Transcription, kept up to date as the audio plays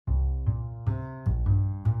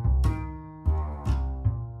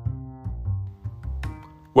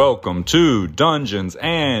Welcome to Dungeons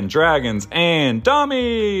and Dragons and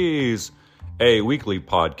Dummies, a weekly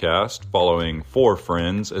podcast following four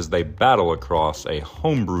friends as they battle across a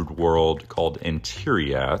homebrewed world called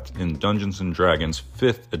Antiriath in Dungeons and Dragons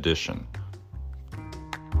 5th edition.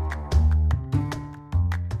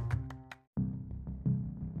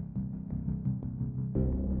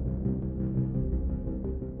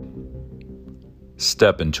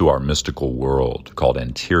 Step into our mystical world called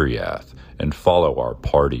Antiriath and follow our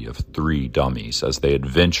party of three dummies as they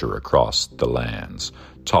adventure across the lands.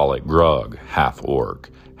 Talik Grug, half-orc,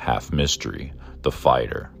 half-mystery, the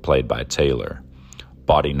fighter, played by Taylor.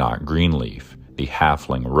 Bodyknock Greenleaf, the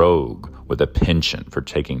halfling rogue with a penchant for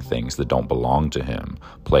taking things that don't belong to him,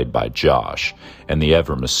 played by Josh. And the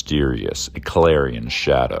ever-mysterious Eclarian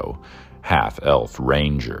Shadow, half-elf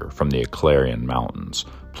ranger from the Eclarian Mountains,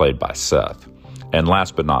 played by Seth. And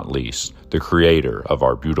last but not least, the creator of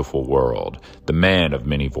our beautiful world, the man of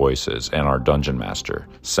many voices, and our dungeon master,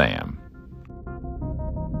 Sam.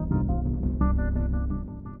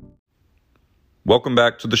 Welcome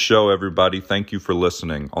back to the show, everybody. Thank you for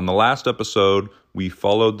listening. On the last episode, we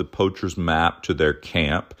followed the poacher's map to their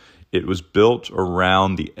camp. It was built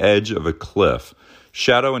around the edge of a cliff.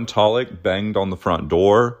 Shadow and Talik banged on the front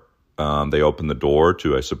door. They opened the door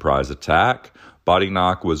to a surprise attack.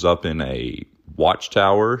 Bodyknock was up in a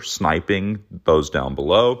watchtower, sniping those down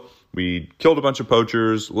below. We killed a bunch of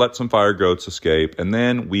poachers, let some fire goats escape, and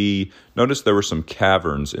then we noticed there were some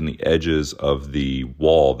caverns in the edges of the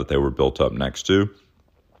wall that they were built up next to.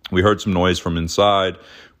 We heard some noise from inside.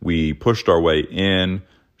 We pushed our way in.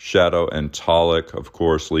 Shadow and Talik, of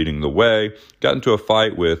course, leading the way. Got into a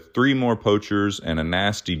fight with three more poachers and a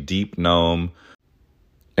nasty deep gnome.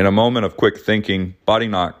 In a moment of quick thinking,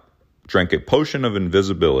 Bodyknock drank a potion of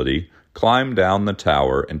invisibility, climbed down the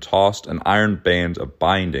tower, and tossed an iron band of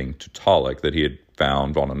binding to Talik that he had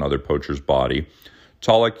found on another poacher's body.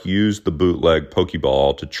 Talik used the bootleg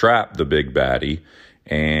Pokeball to trap the big baddie,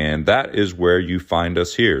 and that is where you find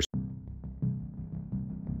us here.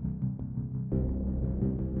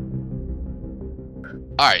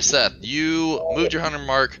 Alright, Seth, you moved your hunter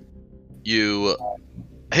mark, you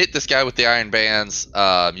hit this guy with the iron bands.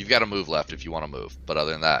 You've got a move left if you want to move, but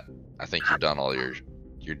other than that, I think you've done all your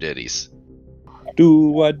ditties. Do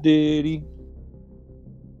what diddy?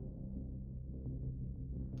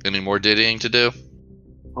 Any more diddying to do?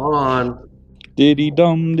 Hold on. Diddy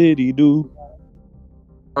dum diddy do.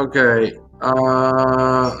 Okay.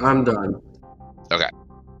 I'm done. Okay.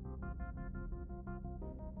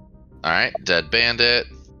 Alright, dead bandit.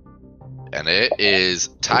 And it is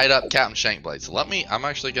tied up Captain Shankblade. So I'm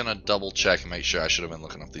actually gonna double check and make sure. I should have been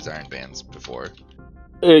looking up these iron bands before.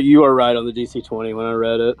 You are right on the DC 20 when I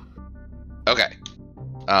read it. Okay.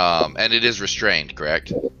 And it is restrained,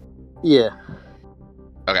 correct? Yeah.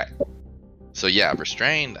 Okay. So yeah,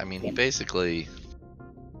 restrained, I mean, he basically...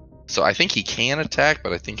 So I think he can attack,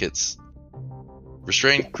 but I think it's...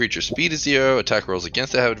 Restrained creature speed is 0, attack rolls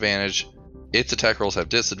against it have advantage, its attack rolls have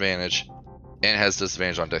disadvantage, and it has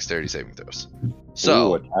disadvantage on dexterity saving throws.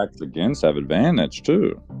 So... Ooh, attacks against have advantage,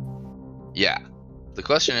 too. Yeah. The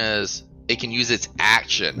question is... It can use its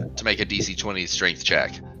action to make a DC 20 strength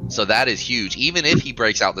check. So that is huge. Even if he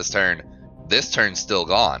breaks out this turn's still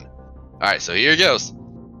gone. Alright, so here it goes.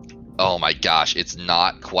 Oh my gosh, it's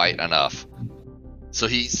not quite enough. So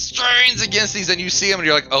he strains against these, and you see him, and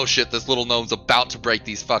you're like, oh shit, this little gnome's about to break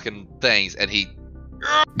these fucking things. And he's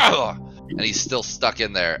still stuck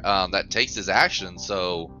in there. That takes his action,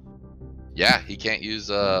 so yeah, he can't use,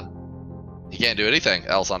 he can't do anything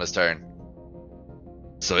else on his turn.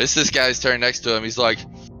 So it's this guy's turn next to him. He's like,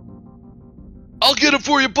 I'll get him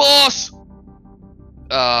for you, boss!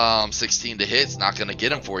 16 to hit. It's not going to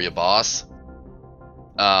get him for you, boss.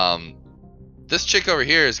 This chick over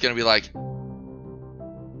here is going to be like,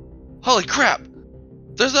 holy crap!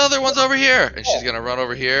 There's other ones over here! And she's going to run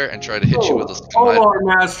over here and try to hit you with this. Hold on,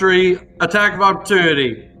 Mastery. Attack of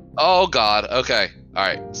opportunity. Oh, God. Okay.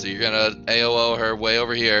 Alright. So you're going to AOO her way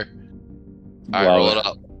over here. Alright, roll it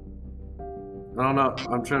up. I don't know.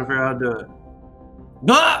 I'm trying to figure out how to do it.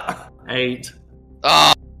 Ah! 8.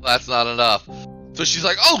 Oh, that's not enough. So she's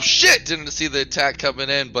like, oh shit! Didn't see the attack coming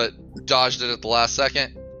in, but dodged it at the last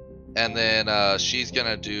second. And then she's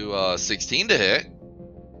gonna do 16 to hit.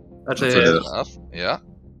 That's a hit. Enough. Yeah.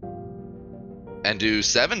 And do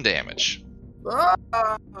 7 damage. Ah!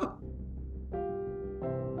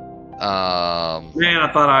 Man, I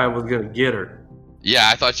thought I was gonna get her.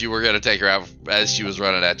 Yeah, I thought you were going to take her out as she was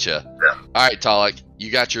running at you. Yeah. Alright, Talik,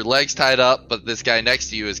 you got your legs tied up, but this guy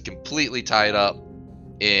next to you is completely tied up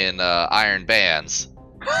in iron bands.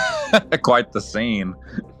 Quite the scene.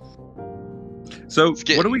 So It's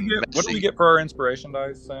getting what do we get? What do we messy. get for our inspiration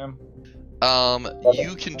dice, Sam?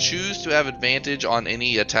 You can choose to have advantage on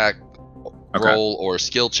any attack Okay. roll or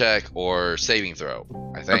skill check or saving throw.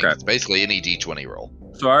 I think Okay. it's basically any D20 roll.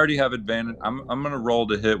 So I already have advantage. I'm gonna roll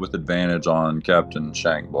to hit with advantage on Captain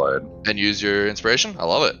Shankblade. And use your inspiration. I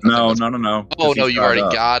love it. No. Oh 'cause no, he's you've tied already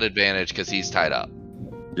up. got advantage because he's tied up.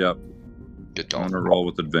 Yep. Good I'm call. gonna roll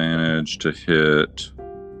with advantage to hit.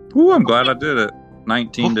 Ooh, I'm glad I did it.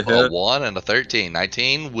 19 to A hit. 1 and a 13.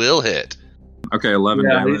 19 will hit. Okay, 11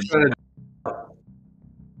 Yeah, damage. he's trying to.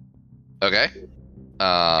 Okay.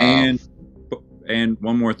 And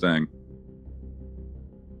one more thing.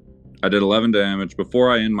 I did 11 damage.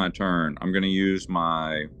 Before I end my turn, I'm going to use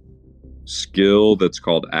my skill that's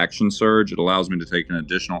called Action Surge. It allows me to take an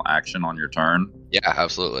additional action on your turn. Yeah,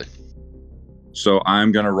 absolutely. So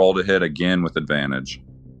I'm going to roll to hit again with advantage.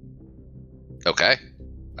 Okay.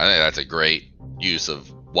 I think that's a great use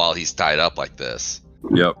of while he's tied up like this.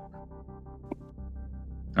 Yep. All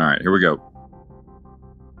right, here we go.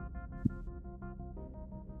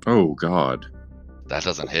 Oh, God. That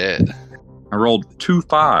doesn't hit. I rolled 2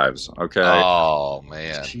 5s. Okay. Oh,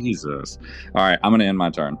 man. Jesus. All right, I'm going to end my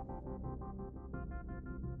turn.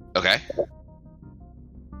 Okay.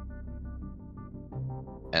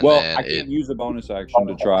 And Well, then I can't use a bonus action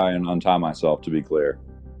to try and untie myself, to be clear.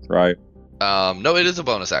 Right? no, it is a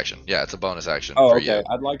bonus action. Yeah, it's a bonus action Oh, for okay. you.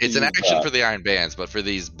 I'd like to It's an use action that. for the iron bands, but for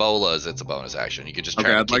these bolas, it's a bonus action. You could just Okay,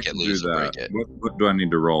 try I'd to like kick to it do loose and that. break it. What do I need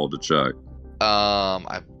to roll to check?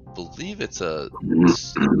 I believe it's an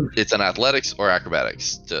athletics or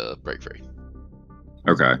acrobatics to break free,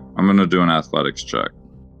 Okay, I'm going to do an athletics check.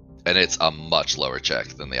 and it's a much lower check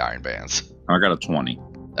than the iron bands. I got a 20.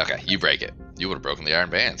 Okay, you break it. You would have broken the iron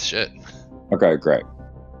bands. Shit. Okay, great.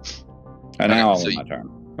 And now so I'll end my turn.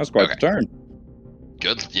 That's quite the turn.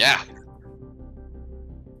 Good. Yeah.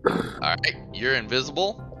 All right, you're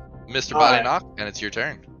invisible, Mr. All Body right. Knock, and it's your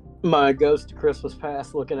turn. My ghost to Christmas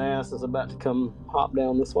past looking ass is about to come hop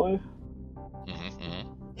down this way.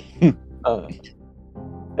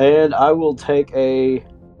 And I will take a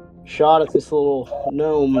shot at this little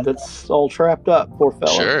gnome that's all trapped up. Poor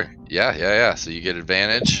fella. Sure. Yeah. So you get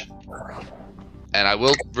advantage. And I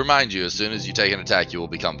will remind you, as soon as you take an attack, you will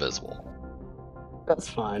become visible. That's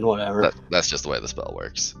fine, whatever. That's just the way the spell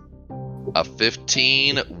works. A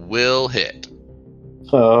 15 will hit.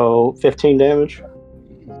 So, 15 damage.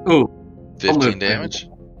 Ooh, 15 damage?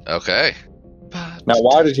 Okay. Now,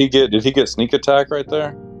 why did he get sneak attack right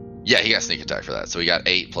there? Yeah, he got sneak attack for that. So he got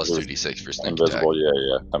 8 plus 2d6 for sneak Invisible,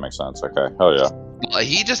 yeah. That makes sense. Okay. Hell yeah. attack.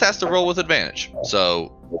 He just has to roll with advantage.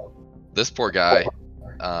 So this poor guy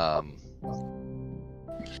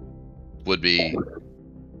would be...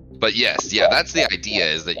 But yes, yeah, that's the idea,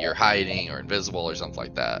 is that you're hiding or invisible or something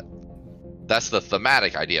like that. That's the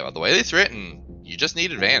thematic idea. But the way it's written, you just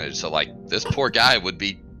need advantage. So, like, this poor guy would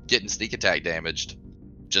be getting sneak attack damaged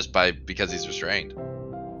just because he's restrained.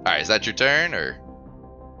 All right, is that your turn, or?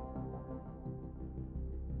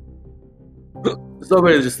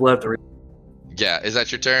 somebody just left. Yeah, is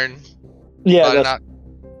that your turn? Yeah, Body that's, knock?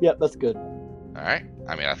 yeah, that's good. All right.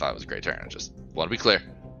 I mean, I thought it was a great turn. I just want to be clear.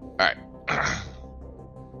 All right.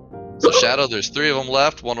 So, Shadow, there's 3 of them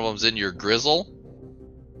left. One of them's in your grizzle.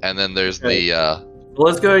 And then there's the...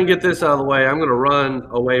 Let's go ahead and get this out of the way. I'm going to run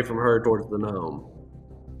away from her towards the gnome.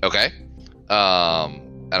 Okay.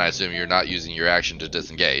 And I assume you're not using your action to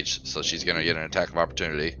disengage. So she's going to get an attack of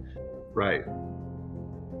opportunity. Right.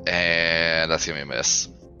 And that's going to be a miss.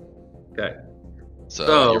 Okay.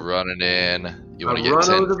 So you're running in. You want to I get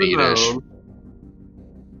 10 over to the feet-ish. gnome.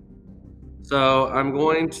 So I'm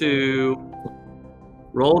going to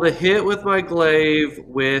roll to hit with my glaive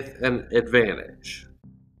with an advantage.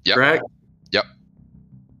 Yep. Correct? Yep.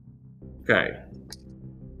 Okay.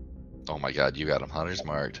 Oh my god, you got him hunter's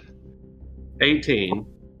marked. 18.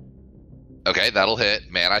 Okay, that'll hit.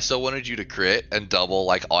 Man, I still wanted you to crit and double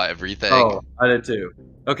like everything. Oh, I did too.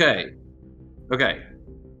 Okay.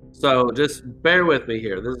 So just bear with me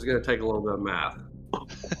here. This is going to take a little bit of math.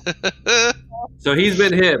 So he's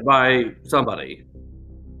been hit by somebody.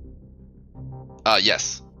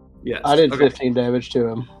 Yes. Yes. I did Okay. 15 damage to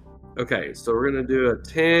him. Okay, so we're going to do a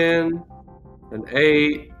 10, an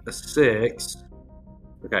 8, a 6.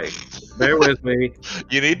 Okay, bear with me.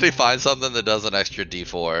 You need to find something that does an extra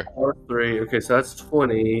d4. 4, 3. Okay, so that's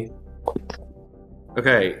 20.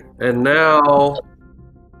 Okay, and now,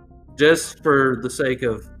 just for the sake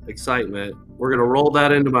of excitement, we're going to roll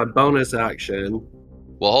that into my bonus action.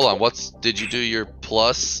 Well, hold on. Did you do your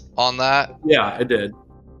plus on that? Yeah, I did.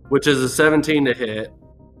 Which is a 17 to hit.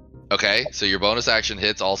 Okay, so your bonus action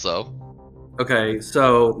hits also. Okay,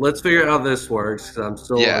 so let's figure out how this works because I'm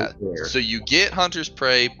still unclear. So you get Hunter's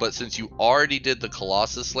Prey, but since you already did the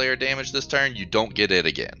Colossus Slayer damage this turn, you don't get it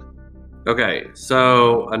again. Okay,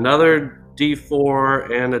 so another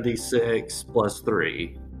D4 and a D6 plus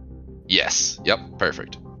 3. Yes. Yep.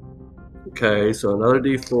 Perfect. Okay, so another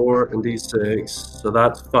D4 and D6. So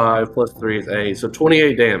that's 5 plus 3 is 8. So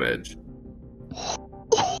 28 damage.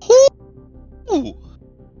 Ooh.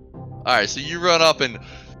 Alright, so you run up and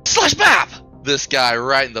slash bap this guy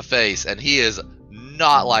right in the face, and he is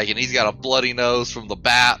not liking it. He's got a bloody nose from the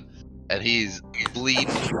bat, and he's bleeding.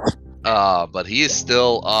 But he is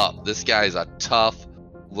still up. This guy's a tough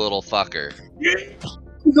little fucker. Wait,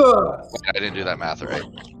 I didn't do that math right.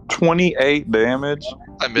 28 damage?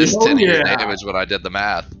 I missed 10 of your damage when I did the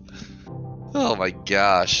math. Oh my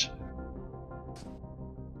gosh.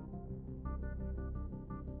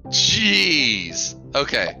 Jeez.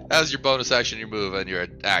 Okay, as your bonus action, your move, and your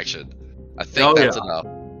action. I think that's enough.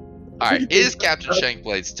 Alright, it is Captain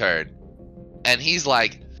Shankblade's turn. And he's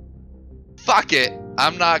like, fuck it.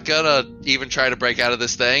 I'm not gonna even try to break out of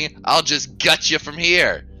this thing. I'll just gut you from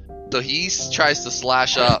here. So he tries to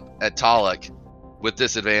slash up at Talik with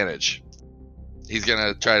disadvantage. He's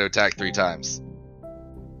gonna try to attack 3 times.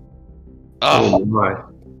 Oh my.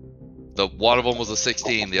 The one of them was a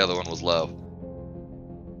 16, the other one was low.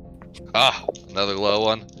 Ah, another low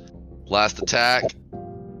one. Last attack.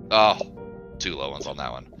 Oh, 2 low ones on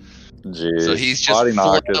that one. Jeez. So he's just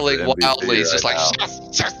flailing wildly. He's just like,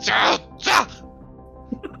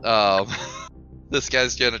 this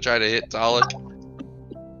guy's gonna try to hit Talik.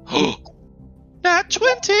 Nat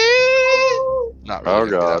 20! Not really gonna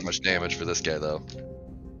do that much damage for this guy though.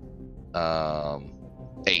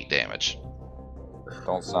 8 damage.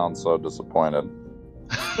 Don't sound so disappointed.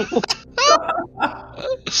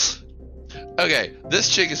 Okay, this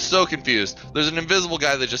chick is so confused. There's an invisible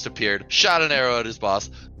guy that just appeared, shot an arrow at his boss.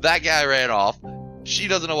 That guy ran off. She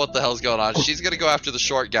doesn't know what the hell's going on. She's gonna go after the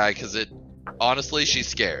short guy because honestly, she's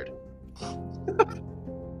scared.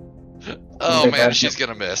 Oh man, she's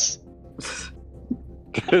gonna miss.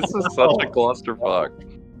 This is such a clusterfuck.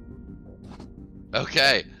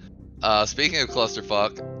 Okay. Speaking of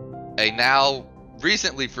clusterfuck, a now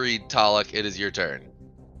recently freed Talik, it is your turn.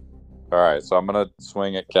 Alright, so I'm gonna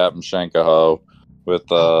swing at Captain Shankaho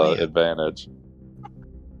with advantage.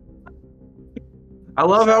 I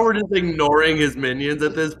love how we're just ignoring his minions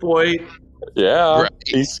at this point. Yeah, right.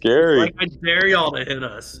 He's scary. Like, I dare y'all to hit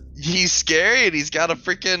us. He's scary and he's got a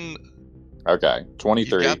freaking... Okay,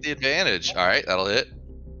 23. You got the advantage. Alright, that'll hit.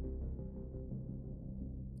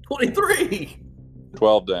 23!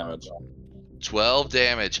 12 damage. 12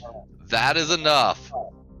 damage. That is enough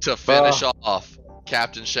to finish off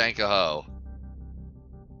Captain Shankaho.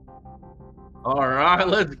 Alright,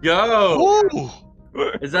 let's go! Woo!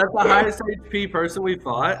 Is that the highest HP person we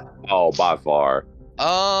fought? Oh, by far.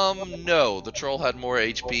 No. The troll had more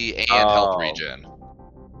HP and health regen.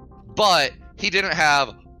 But he didn't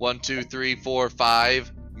have 1, 2, 3, 4,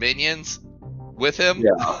 5 minions with him.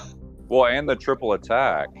 Yeah. Well, and the triple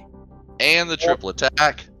attack.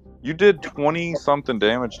 You did 20-something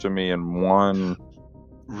damage to me in one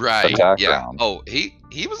attack round. Oh, he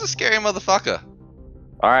was a scary motherfucker.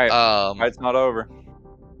 Alright, fight's not over.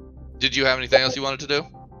 Did you have anything else you wanted to do?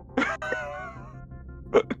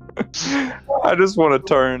 I just want to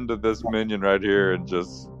turn to this minion right here and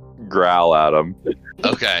just growl at him.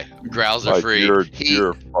 Okay, growls are like, free.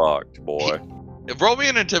 You're fucked, boy. Roll me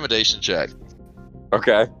an intimidation check.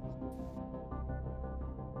 Okay.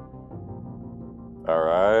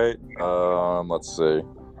 Alright, let's see.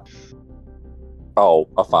 Oh,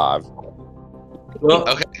 a 5.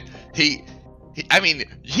 Okay,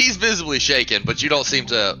 he's visibly shaken, but you don't seem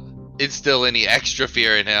to instill any extra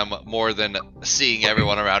fear in him more than seeing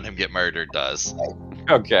everyone around him get murdered does.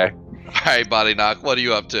 Okay. Alright, Body Knock, what are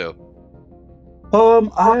you up to?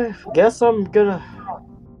 I guess I'm gonna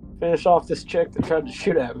finish off this chick that tried to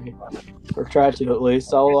shoot at me. Or tried to, at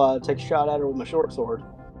least. I'll take a shot at her with my short sword.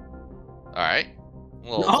 Alright.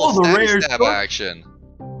 Well, the rare stab action.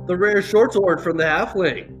 The rare short sword from the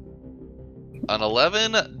halfling. An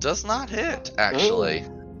 11 does not hit, actually.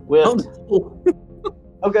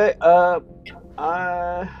 Okay,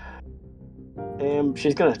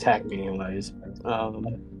 she's gonna attack me anyways.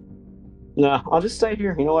 No, I'll just stay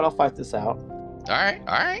here. You know what? I'll fight this out. Alright.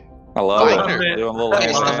 I love it. Doing a little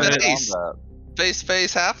face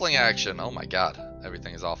halfling action. Oh my god.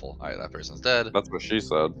 Everything is awful. Alright, that person's dead. That's what she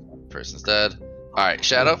said. Person's dead. Alright,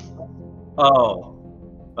 Shadow. Oh.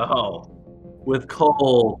 With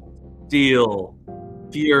cold, steel,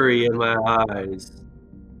 fury in my eyes,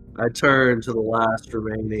 I turn to the last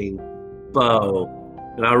remaining bow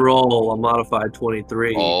and I roll a modified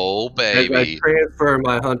 23. Oh, As I baby. transfer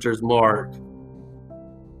my hunter's mark,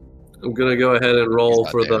 I'm gonna go ahead and roll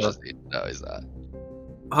He's for not damaged, the. is he? No, he's not.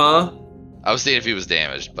 Huh? I was seeing if he was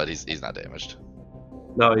damaged, but he's not damaged.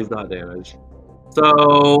 No, he's not damaged.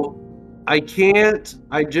 So I can't.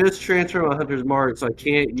 I just transferred my hunter's mark, so I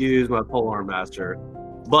can't use my polearm master.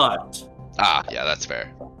 But Yeah, that's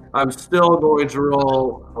fair. I'm still going to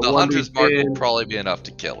roll a The hunter's mark will 1d10 probably be enough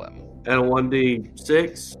to kill him. and a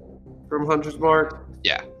 1d6 from hunter's mark.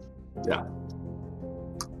 Yeah.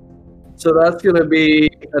 So that's going to be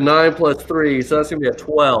a 9 plus 3, so that's going to be a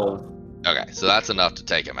 12. Okay, so that's enough to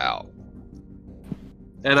take him out.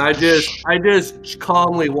 And I just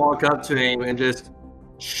calmly walk up to him and just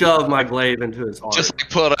shove my glaive into his heart. Just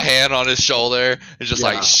like put a hand on his shoulder and just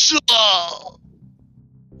like, shove!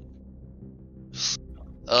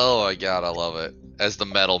 Oh my god, I love it. As the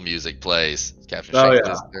metal music plays. Captain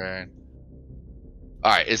Shanklin's turn.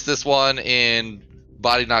 Alright, it's this one in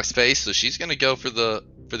Body Knock's face, so she's gonna go for the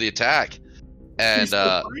attack. And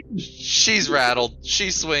she's rattled.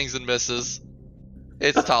 She swings and misses.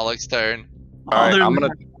 It's Talek's turn. All right,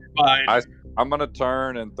 I'm gonna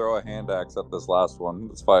turn and throw a hand axe at this last one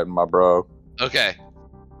that's fighting my bro. Okay.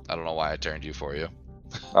 I don't know why I turned you for you.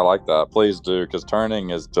 I like that. Please do, because turning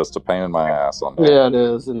is just a pain in my ass on me. Yeah, it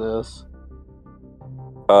is in this.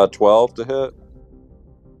 12 to hit.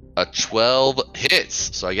 A 12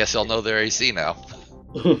 hits, so I guess y'all know their AC now.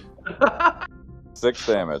 6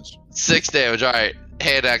 damage. 6 damage, alright.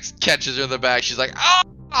 Hand axe catches her in the back. She's like,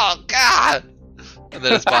 oh god! And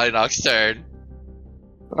then it's Body Knock's turn.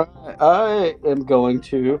 Alright, I am going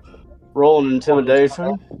to roll an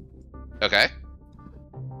intimidation. Okay.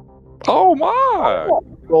 Oh my!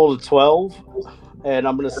 Roll a 12. And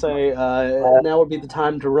I'm going to say now would be the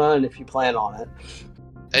time to run if you plan on it.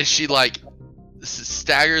 And she like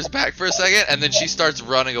staggers back for a second, and then she starts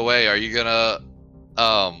running away. Are you gonna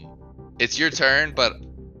it's your turn, but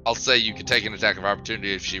I'll say you can take an attack of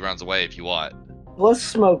opportunity if she runs away if you want. Let's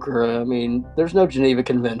smoke her. I mean, there's no Geneva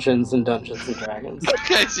Conventions in Dungeons and Dragons.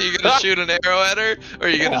 Okay, so you're gonna shoot an arrow at her, or are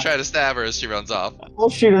you gonna try to stab her as she runs off? I'll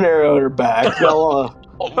shoot an arrow at her back. Oh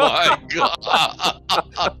my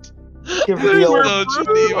god! Give her the old, No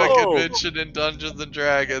Geneva Convention in Dungeons and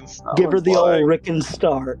Dragons. give her the old Rick and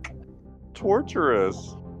Stark.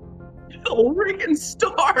 Torturous. Oh, Rick and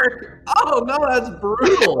Stark! Oh no, that's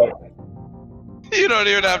brutal. You don't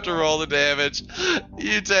even have to roll the damage.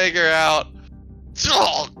 You take her out.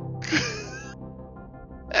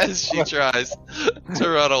 As she tries to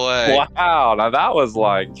run away. Wow, now that was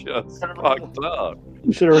like just fucked up.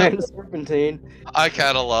 You should have ran a serpentine. I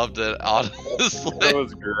kind of loved it, honestly. That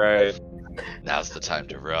was great. Now's the time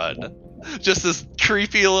to run. Just this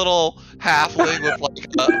creepy little halfling with like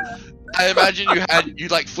I imagine you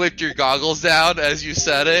like flipped your goggles down as you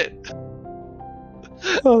said it.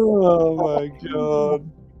 Oh my god.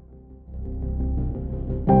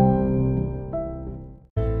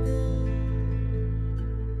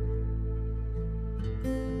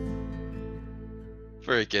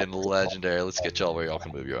 Freaking legendary. Let's get y'all where y'all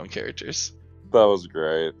can move your own characters. That was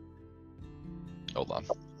great. Hold on.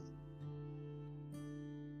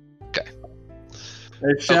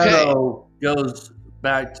 And Shadow goes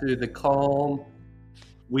back to the calm,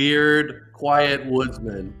 weird, quiet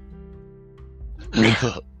woodsman.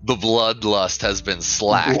 The bloodlust has been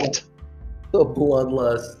slacked. The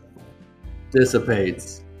bloodlust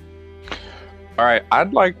dissipates. All right,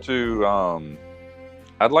 I'd like to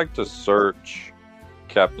search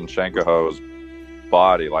Captain Shankaho's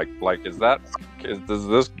body. Like, does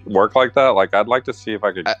this work like that? Like, I'd like to see if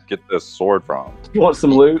I could get this sword from him. You want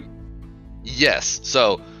some loot? Yes,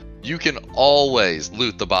 so you can always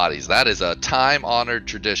loot the bodies. That is a time-honored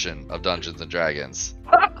tradition of Dungeons & Dragons.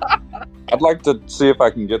 I'd like to see if I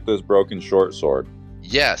can get this broken short sword.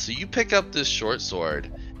 Yeah, so you pick up this short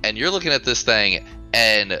sword, and you're looking at this thing,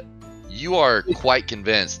 and you are quite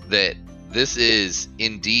convinced that this is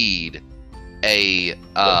indeed a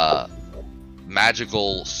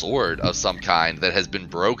magical sword of some kind that has been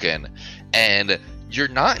broken, and you're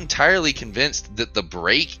not entirely convinced that the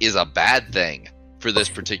break is a bad thing for this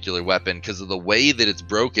particular weapon because of the way that it's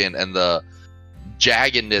broken and the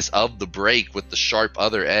jaggedness of the break with the sharp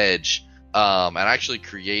other edge. And I actually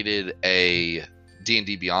created a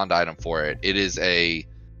D&D Beyond item for it. It is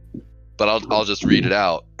but I'll just read it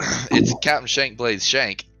out. It's Captain Shankblade's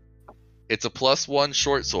Shank. It's a +1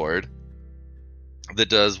 short sword that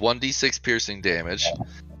does 1d6 piercing damage.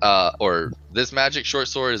 Or this magic short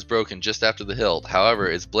sword is broken just after the hilt. However,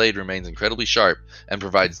 its blade remains incredibly sharp and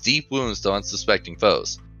provides deep wounds to unsuspecting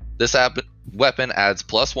foes. This weapon adds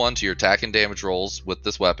 +1 to your attack and damage rolls with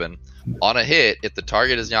this weapon. On a hit, if the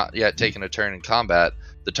target has not yet taken a turn in combat,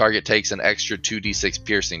 the target takes an extra 2d6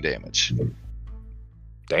 piercing damage.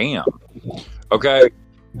 Damn. Okay.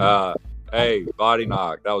 Hey, body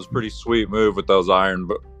knock. That was a pretty sweet move with those iron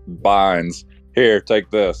binds. Here, take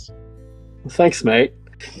this. Thanks, mate.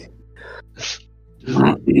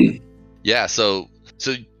 Yeah, so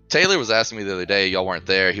Taylor was asking me the other day, y'all weren't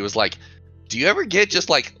there. He was like, do you ever get just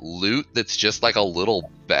like loot that's just like a little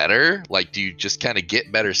better? Like, do you just kind of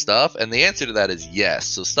get better stuff? And the answer to that is yes.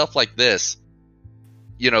 So stuff like this,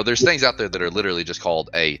 there's things out there that are literally just called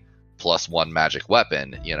a +1 magic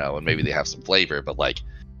weapon, and maybe they have some flavor, but like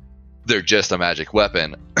they're just a magic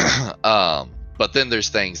weapon. But then there's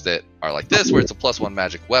things that are like this, where it's a +1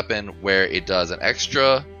 magic weapon, where it does an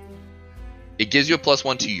extra. It gives you a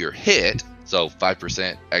 +1 to your hit, so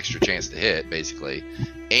 5% extra chance to hit, basically,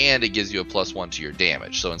 and it gives you a +1 to your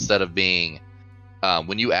damage. So instead of being,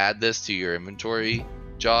 when you add this to your inventory,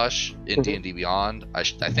 Josh, in D&D Beyond, I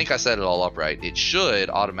think I set it all up right. It should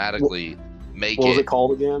automatically make it. What was it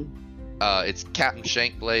called again? It's Captain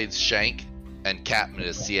Shankblade's Shank, and Captain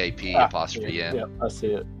is CAP''N. Yeah, I see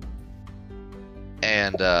it.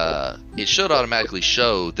 And it should automatically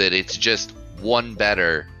show that it's just one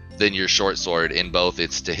better than your short sword in both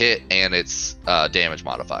its to hit and its damage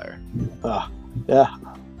modifier. Yeah.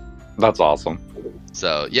 That's awesome.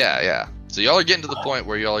 So yeah. So y'all are getting to the point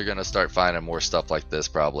where y'all are going to start finding more stuff like this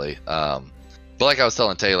probably. But like I was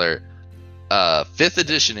telling Taylor, 5th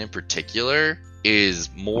edition in particular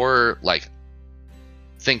is more like,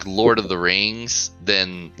 think Lord of the Rings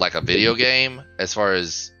than like a video game as far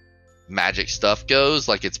as magic stuff goes.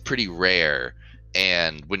 Like, it's pretty rare,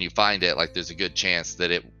 and when you find it, like, there's a good chance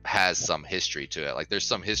that it has some history to it. Like, there's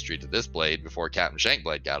some history to this blade before Captain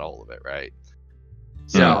Shankblade got a hold of it, right?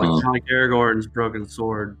 So, yeah, like Aragorn's broken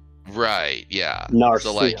sword. Right, yeah. Narsil.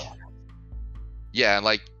 So like, yeah, and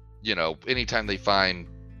like, anytime they find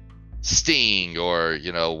Sting or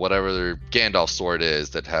whatever their Gandalf sword is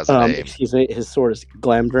that has a name. Excuse me, his sword is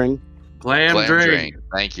Glamdring. Glamdring.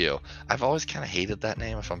 Thank you. I've always kind of hated that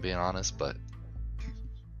name, if I'm being honest, but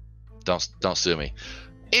don't sue me.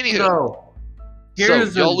 Anywho, so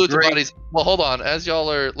y'all loot the bodies. Well, hold on. As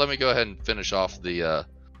y'all are, let me go ahead and finish off the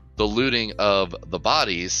looting of the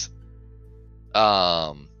bodies.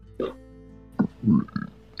 You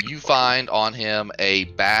find on him a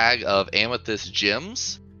bag of amethyst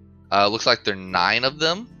gems. Looks like there are 9 of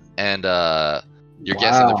them, and you're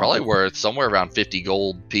guessing they're probably worth somewhere around 50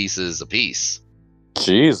 gold pieces a piece.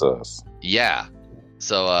 Jesus. Yeah.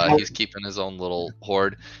 So he's keeping his own little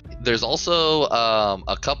hoard. There's also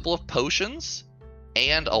a couple of potions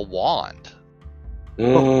and a wand.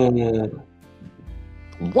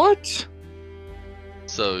 What?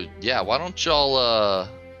 So yeah, why don't y'all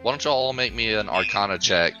all make me an Arcana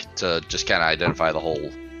check to just kind of identify the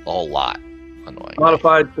whole lot. Annoying.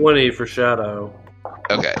 Modified 20 for Shadow.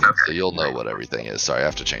 Okay, so you'll know what everything is. Sorry, I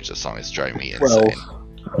have to change this song. It's driving me insane.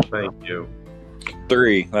 12. Thank you.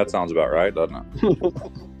 3. That sounds about right, doesn't it?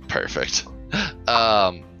 Perfect.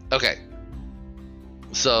 Okay.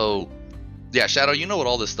 So, yeah, Shadow, you know what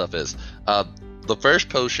all this stuff is. The first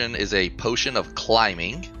potion is a potion of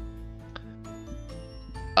climbing.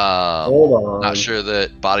 Hold on. Not sure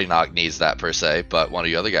that Body Knock needs that per se, but one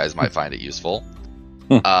of you other guys might find it useful.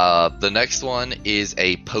 The next one is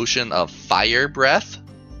a potion of fire breath.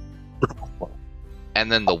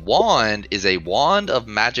 And then the wand is a wand of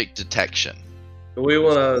magic detection. Do we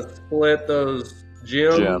want to split those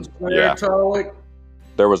gems there, yeah. Talik?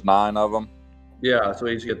 There was 9 of them. Yeah, so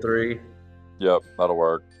we each get 3. Yep, that'll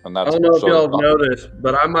work. And that's I don't know if y'all have noticed,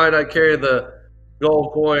 but I might not carry the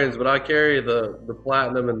gold coins, but I carry the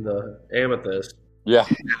platinum and the amethyst. Yeah.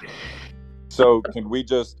 So can we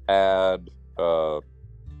just add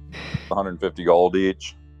 150 gold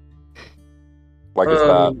each? Like, is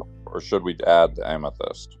that, or should we add the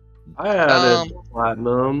amethyst? I added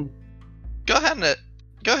platinum. Go ahead and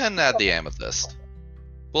add the amethyst.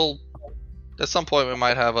 Well, at some point we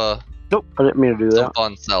might have Nope, I didn't mean to do some that.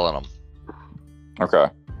 fun selling them. Okay.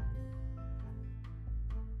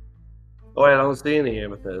 Oh, wait, I don't see any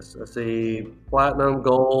amethyst. I see platinum,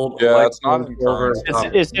 gold. Yeah, it's not platinum, in silver, currency. and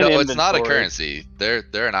copper. It's in No, it's not a inventory. currency.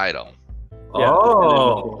 They're an item. Yeah, Oh. it's in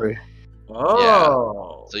inventory.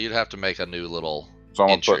 Oh. So you'd have to make a new little So I'm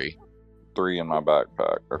going to put entry. 3 in my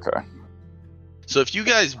backpack. Okay. So if you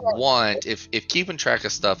guys want, if keeping track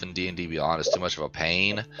of stuff in D&D Beyond is too much of a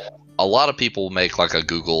pain, a lot of people make like a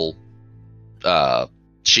Google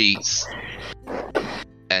Sheets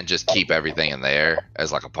and just keep everything in there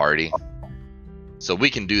as like a party. So we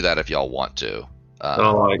can do that if y'all want to. I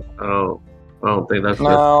don't think that's good.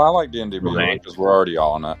 No, I like D&D Beyond because we're already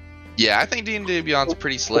on it. Yeah, I think D&D Beyond's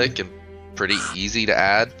pretty slick and pretty easy to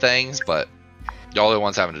add things, but y'all are the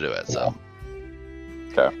ones having to do it, so.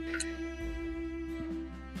 Okay.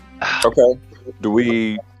 Okay.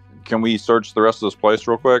 Can we search the rest of this place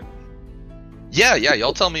real quick? Yeah,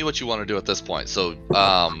 y'all tell me what you want to do at this point. So,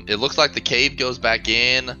 it looks like the cave goes back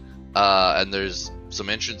in, and there's some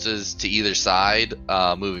entrances to either side,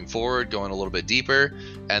 moving forward, going a little bit deeper,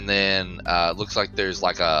 and then it looks like there's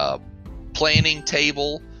like a planning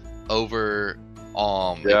table over.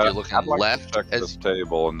 If you're looking I'd like left, to check this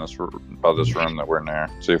table in this room that we're near.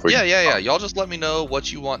 See if we. Yeah. Y'all just let me know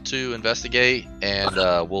what you want to investigate, and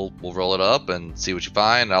we'll roll it up and see what you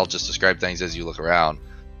find. And I'll just describe things as you look around.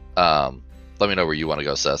 Let me know where you want to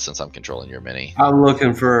go, Seth, since I'm controlling your mini. I'm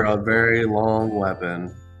looking for a very long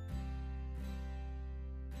weapon.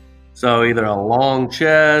 So either a long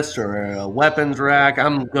chest or a weapons rack.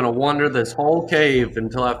 I'm going to wander this whole cave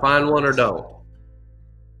until I find one or don't.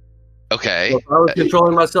 Okay. So if I was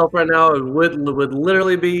controlling myself right now, it would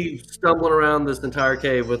literally be stumbling around this entire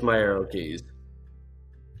cave with my arrow keys.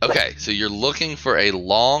 Okay, so you're looking for a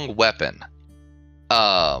long weapon.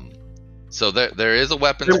 So there is a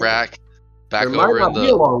weapons rack back there over might in not be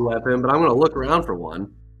a long weapon, but I'm going to look around for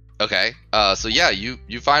one. Okay. So yeah,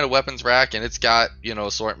 you find a weapons rack, and it's got,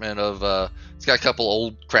 assortment of it's got a couple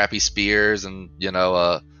old crappy spears and,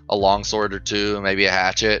 a long sword or two and maybe a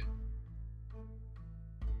hatchet.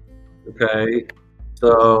 Okay.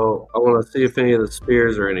 So I want to see if any of the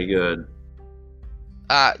spears are any good.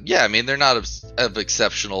 Yeah, I mean, they're not of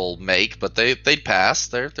exceptional make, but they'd pass.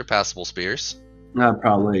 They're passable spears. I'd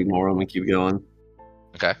probably ignore them and keep going.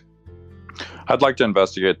 Okay. I'd like to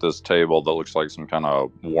investigate this table that looks like some kind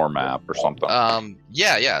of war map or something.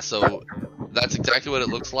 Yeah. So that's exactly what it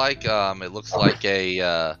looks like. It looks like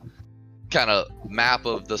a kind of map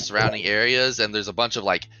of the surrounding areas, and there's a bunch of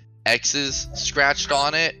like X's scratched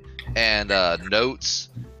on it, and notes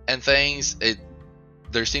and things.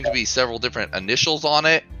 There seem to be several different initials on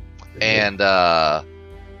it, and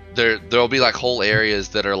there'll be like whole areas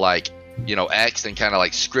that are like X and kind of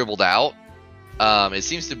like scribbled out. It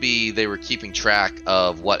seems to be they were keeping track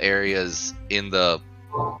of what areas in the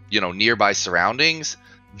nearby surroundings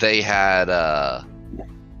they had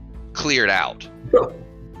cleared out.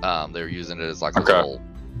 They were using it as like a little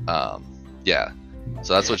yeah.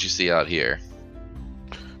 So that's what you see out here.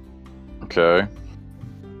 Okay.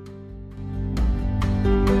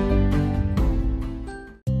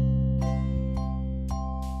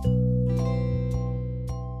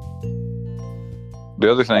 The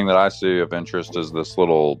other thing that I see of interest is this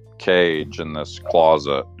little cage in this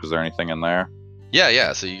closet. Is there anything in there?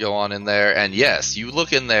 Yeah. So you go on in there, and yes, you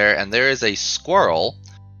look in there, and there is a squirrel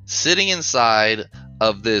sitting inside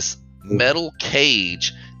of this metal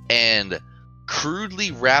cage, and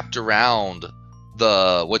crudely wrapped around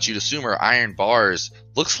what you'd assume are iron bars,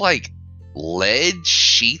 looks like lead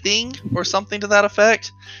sheathing or something to that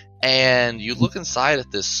effect. And you look inside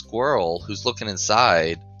at this squirrel who's looking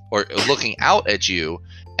inside, or looking out at you,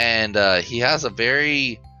 and he has a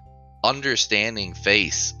very understanding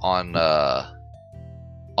face on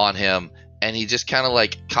him, and he just kind of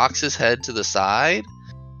like cocks his head to the side,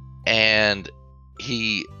 and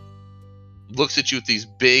he looks at you with these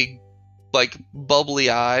big, like,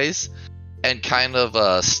 bubbly eyes, and kind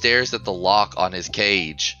of stares at the lock on his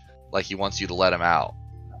cage, like he wants you to let him out.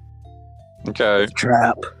 Okay.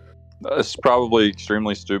 Trap. It's probably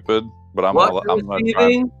extremely stupid, but I'm What kind gonna of try.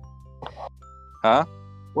 sheathing? Huh?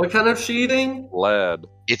 What kind of sheathing? Lead.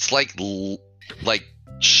 It's like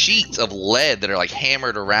sheets of lead that are like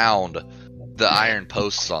hammered around the iron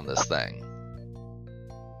posts on this thing.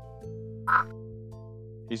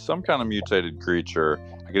 He's some kind of mutated creature.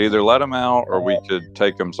 I could either let him out or we could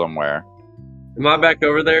take him somewhere. Am I back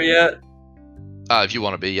over there yet? If you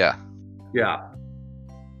want to be, yeah. Yeah.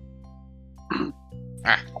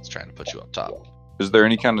 It's trying to put you up top. Is there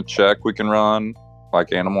any kind of check we can run,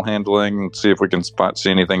 like animal handling, and see if we can see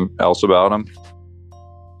anything else about him?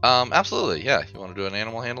 Absolutely, yeah. You want to do an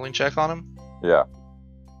animal handling check on him? Yeah.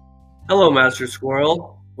 Hello, Master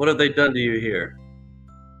Squirrel. What have they done to you here?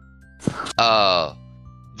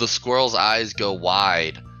 The squirrel's eyes go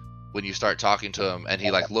wide when you start talking to him, and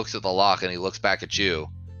he like looks at the lock and he looks back at you.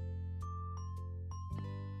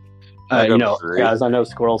 Guys, I know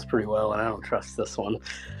squirrels pretty well, and I don't trust this one.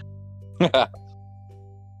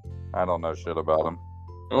 I don't know shit about him.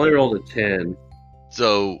 I only rolled a 10.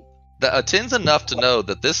 So a 10's enough to know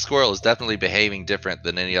that this squirrel is definitely behaving different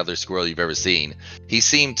than any other squirrel you've ever seen. He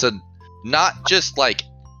seemed to not just like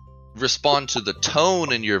respond to the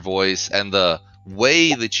tone in your voice and the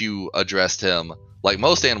way that you addressed him like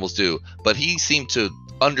most animals do, but he seemed to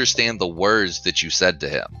understand the words that you said to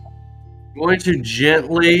him. I'm going to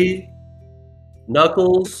gently,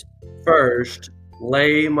 knuckles first,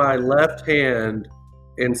 lay my left hand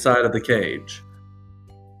inside of the cage.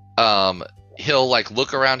 He'll like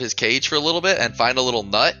look around his cage for a little bit and find a little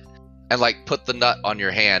nut and like put the nut on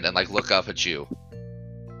your hand and like look up at you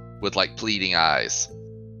with like pleading eyes.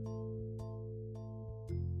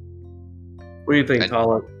 What do you think, And-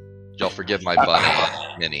 Colin? Y'all forgive my bunny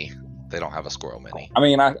mini. They don't have a squirrel mini. I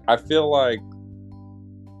mean, I feel like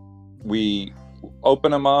we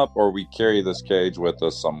open him up or we carry this cage with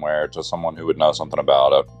us somewhere to someone who would know something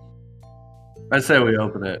about it. I'd say we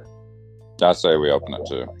open it. I say we open it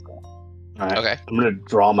too. All right, Okay. I'm gonna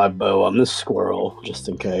draw my bow on this squirrel just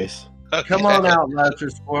in case. Come on out, Master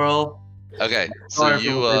Squirrel. Okay, so Sorry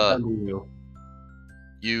for what they've done to you.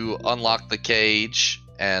 you unlock the cage,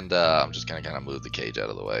 and I'm just gonna kind of move the cage out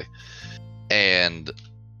of the way, and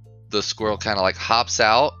the squirrel kind of like hops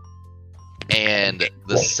out, and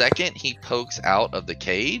the second he pokes out of the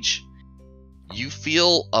cage, you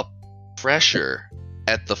feel a pressure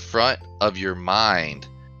at the front of your mind,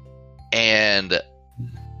 and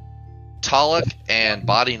Talak and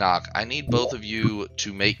Body Knock, I need both of you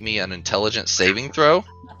to make me an intelligence saving throw.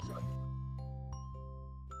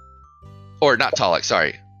 Or not Talak,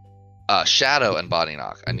 sorry. Shadow and Body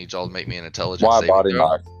Knock. I need y'all to make me an intelligence Why saving body throw.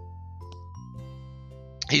 knock?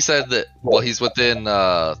 He said that, well, he's within 30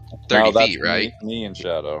 No, that's feet, right? Me and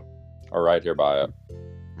Shadow are right here by it.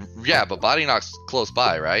 Yeah, but Body Knock's close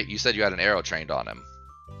by, right? You said you had an arrow trained on him.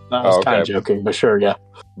 I was Oh, kind of okay. joking, but sure, yeah.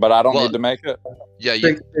 But I don't Well- need to make it. Yeah,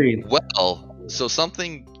 you, 16. well, so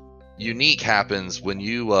something unique happens when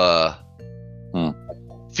you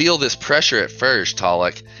feel this pressure at first,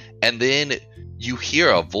 Talak, and then you hear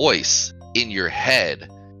a voice in your head,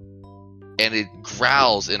 and it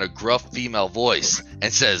growls in a gruff female voice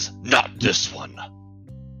and says, "Not this one."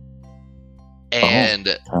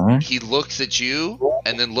 And he looks at you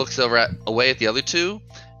and then looks away at the other two,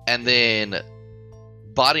 and then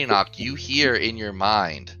Body Knock, you hear in your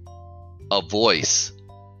mind a voice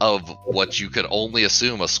of what you could only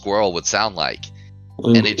assume a squirrel would sound like,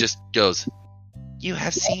 and it just goes, "You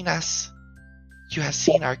have seen us. You have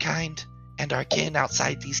seen our kind and our kin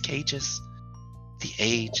outside these cages. The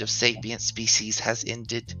age of sapient species has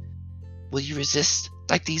ended. Will you resist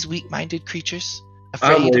like these weak-minded creatures,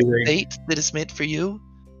 I'm afraid of the leaving. fate that is meant for you?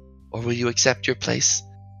 Or will you accept your place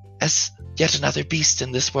as yet another beast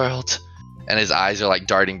in this world?" And his eyes are like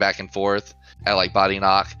darting back and forth at like Body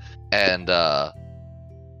Knock and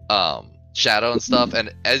Shadow and stuff.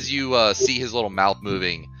 And as you see his little mouth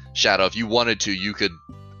moving, Shadow, if you wanted to, you could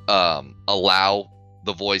allow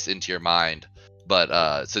the voice into your mind.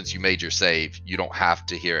 But since you made your save, you don't have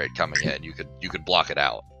to hear it coming in. You could block it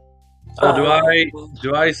out. So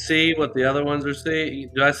do I see what the other ones are seeing?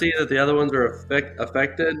 Do I see that the other ones are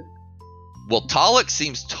affected? Well, Talak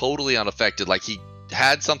seems totally unaffected. Like he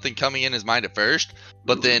had something coming in his mind at first,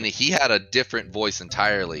 but then he had a different voice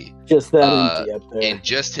entirely Just that empty up there. in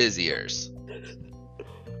just his ears.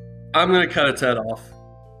 I'm gonna cut its head off.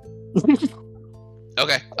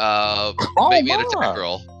 Okay. Make me an attack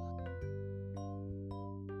roll.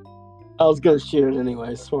 I was gonna shoot it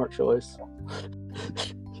anyway. Smart choice.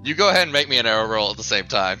 You go ahead and make me an arrow roll at the same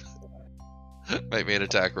time. Make me an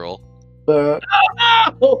attack roll. But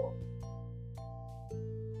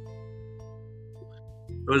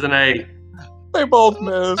It was an 8. They both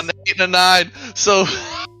missed. An 8 and a 9. So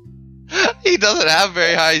he doesn't have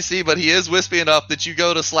very high AC, but he is wispy enough that you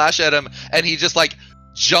go to slash at him, and he just like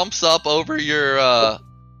jumps up over your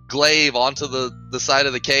glaive onto the side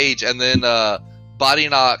of the cage, and then Body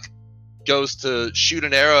Knock goes to shoot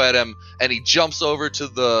an arrow at him, and he jumps over to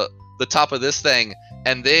the top of this thing,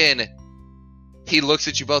 and then he looks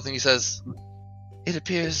at you both and he says, "It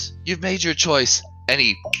appears you've made your choice," and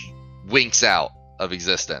he winks out of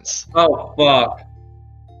existence. Oh fuck!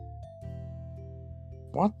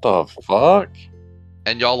 What the fuck?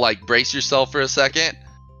 And y'all like brace yourself for a second,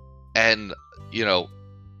 and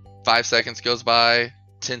 5 seconds goes by,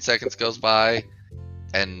 10 seconds goes by,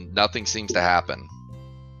 and nothing seems to happen.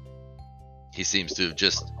 He seems to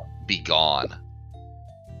just be gone.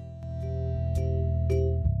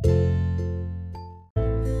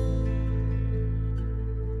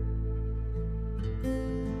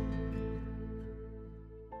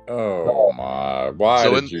 Oh my! Why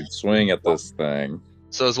So did you swing at this thing?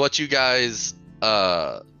 So as what you guys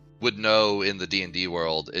would know in the D&D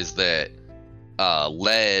world is that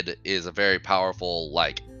lead is a very powerful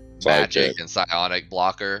magic Psychic. and psionic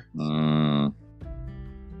blocker.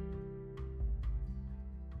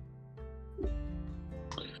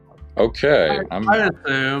 Okay. I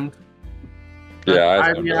assumed. Yeah, I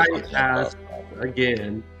I assumed mean, it I was something like asked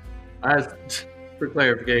again. I asked for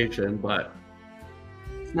clarification, but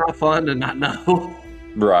it's not fun to not know.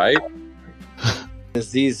 Right?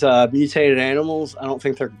 Is these mutated animals, I don't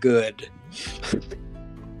think they're good.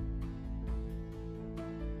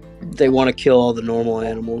 They want to kill all the normal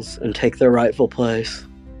animals and take their rightful place.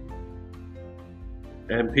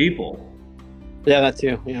 And people. Yeah, that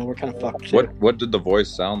too. Yeah, we're kind of fucked too. What did the voice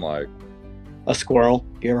sound like? A squirrel.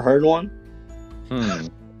 You ever heard one? I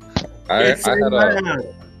had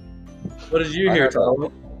What did you hear,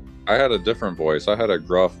 Tom? I had a different voice. I had a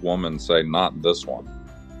gruff woman say, "Not this one,"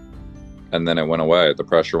 and then it went away. The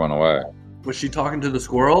pressure went away. Was she talking to the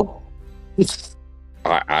squirrel?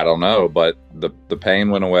 I don't know, but the pain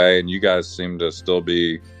went away, and you guys seem to still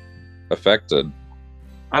be affected.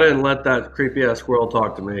 I didn't let that creepy ass squirrel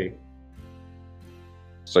talk to me.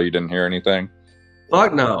 So you didn't hear anything?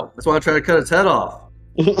 Fuck no. That's why I tried to cut its head off.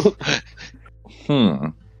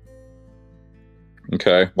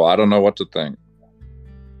 Okay. Well, I don't know what to think.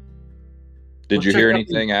 Did Let's you hear check out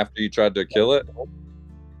anything after you tried to kill it?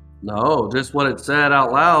 No, just what it said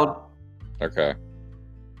out loud. Okay.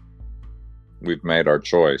 We've made our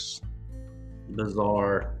choice.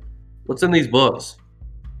 Bizarre. What's in these books?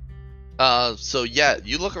 So yeah,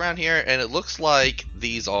 you look around here and it looks like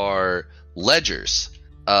these are ledgers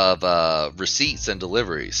of receipts and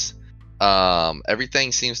deliveries.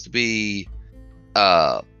 Everything seems to be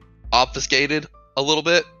obfuscated a little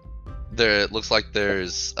bit. It looks like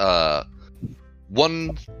there's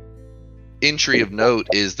one entry of note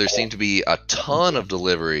is there seem to be a ton of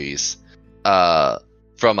deliveries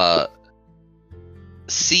from a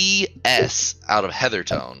CS out of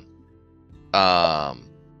Heathertone.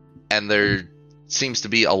 And there seems to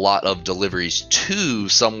be a lot of deliveries to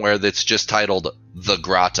somewhere that's just titled The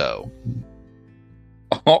Grotto.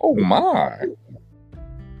 Oh my.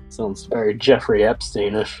 Sounds very Jeffrey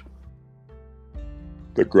Epstein-ish.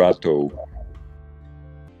 The Grotto.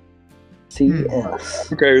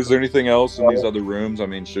 CS. Okay, is there anything else in these other rooms? I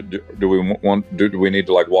mean, do we need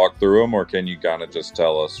to like walk through them, or can you kind of just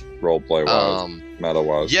tell us roleplay wise, meta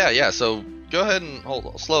wise? Yeah. So go ahead and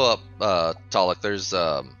slow up, Talik. There's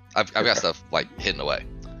I've got stuff like hidden away.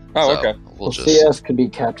 Oh, so okay. We'll just... CS could be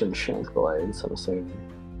Captain Shankblade, so I'm assuming.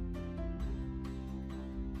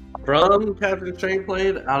 From Captain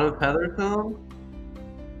Shankblade out of Heathertone?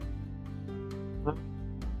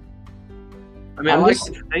 I mean, I like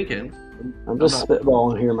what you're thinking. I'm just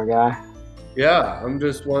spitballing here, my guy. Yeah, I'm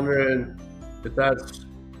just wondering if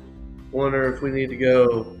if we need to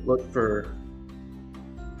go look for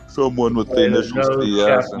Someone with the initials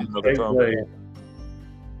CS and another time.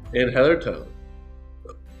 In Heathertone.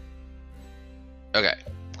 Okay.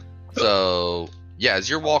 So yeah, as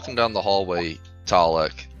you're walking down the hallway,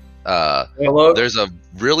 Talik, there's a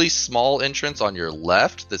really small entrance on your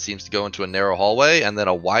left that seems to go into a narrow hallway, and then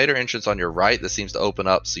a wider entrance on your right that seems to open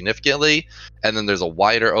up significantly, and then there's a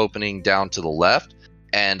wider opening down to the left,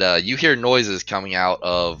 and you hear noises coming out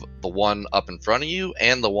of the one up in front of you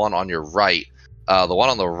and the one on your right. The one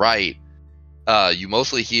on the right, you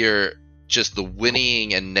mostly hear just the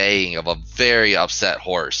whinnying and neighing of a very upset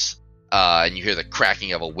horse, and you hear the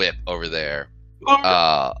cracking of a whip over there.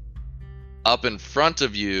 Up in front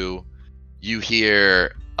of you, you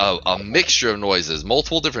hear a mixture of noises,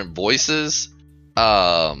 multiple different voices,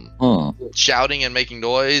 shouting and making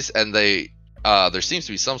noise, and there seems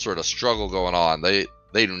to be some sort of struggle going on. They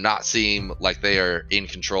do not seem like they are in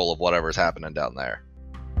control of whatever's happening down there.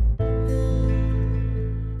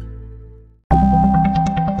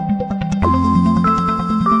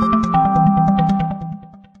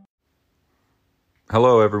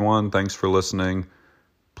 Hello, everyone. Thanks for listening.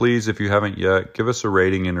 Please, if you haven't yet, give us a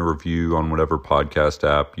rating and a review on whatever podcast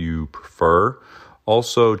app you prefer.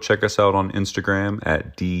 Also, check us out on Instagram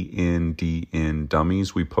at DNDN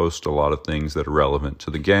Dummies. We post a lot of things that are relevant to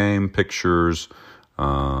the game, pictures,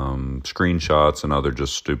 screenshots, and other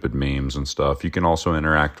just stupid memes and stuff. You can also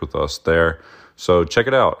interact with us there. So check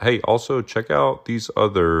it out. Hey, also check out these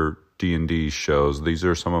other D&D shows. These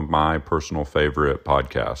are some of my personal favorite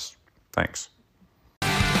podcasts. Thanks.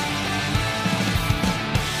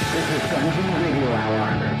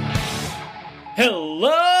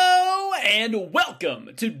 Hello and welcome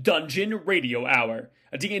to Dungeon Radio Hour,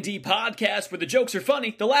 a D&D podcast where the jokes are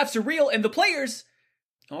funny, the laughs are real, and the players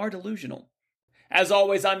are delusional. As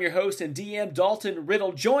always, I'm your host and DM Dalton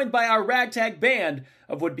Riddle, joined by our ragtag band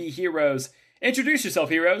of would-be heroes. Introduce yourself,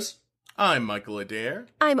 heroes. I'm Michael Adair.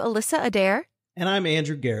 I'm Alyssa Adair. And I'm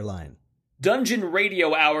Andrew Gerline. Dungeon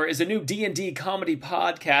Radio Hour is a new D&D comedy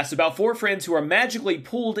podcast about four friends who are magically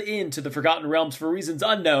pulled into the Forgotten Realms for reasons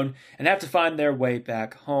unknown and have to find their way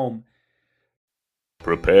back home.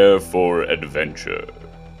 Prepare for adventure.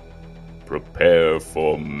 Prepare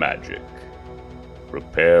for magic.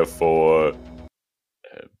 Prepare for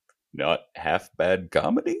not half bad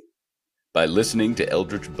comedy by listening to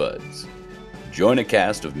Eldritch Buds. Join a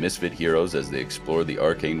cast of misfit heroes as they explore the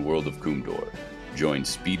arcane world of Kumdor. Join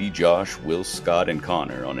Speedy, Josh, Will, Scott, and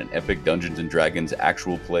Connor on an epic Dungeons & Dragons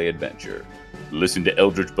actual play adventure. Listen to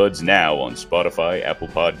Eldritch Buds now on Spotify, Apple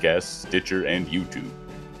Podcasts, Stitcher, and YouTube.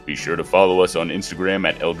 Be sure to follow us on Instagram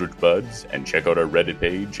at Eldritch Buds and check out our Reddit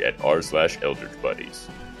page at r/Eldritch Buddies.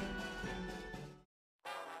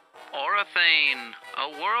 Orathane, a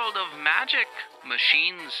world of magic,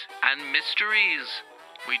 machines, and mysteries.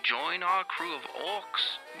 We join our crew of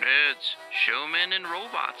orcs, nerds, showmen, and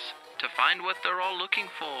robots to find what they're all looking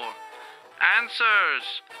for.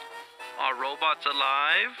 Answers! Are robots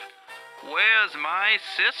alive? Where's my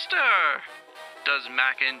sister? Does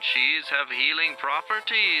mac and cheese have healing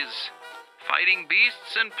properties? Fighting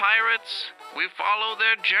beasts and pirates, we follow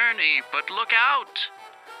their journey, but look out!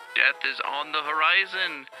 Death is on the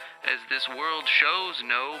horizon, as this world shows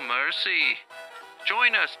no mercy.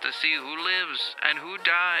 Join us to see who lives and who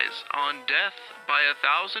dies on Death by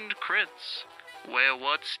 1,000 Crits, where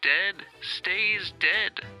what's dead stays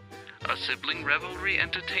dead. A sibling revelry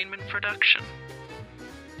entertainment production.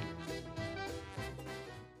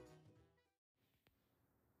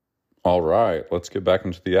 All right, let's get back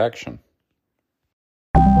into the action.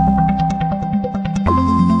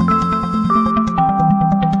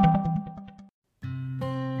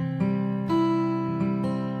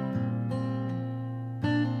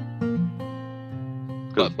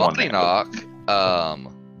 But Buckleynock,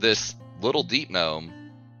 this little deep gnome,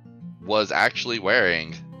 was actually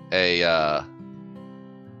wearing a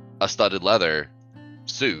studded leather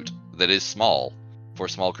suit that is small for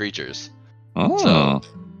small creatures. Oh. So,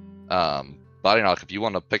 Bodyknock, if you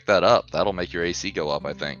want to pick that up, that'll make your AC go up,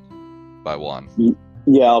 I think, by 1.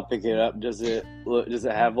 Yeah, I'll pick it up. Does it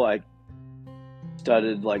have like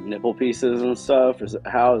studded like nipple pieces and stuff? Is it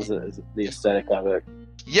the aesthetic of it?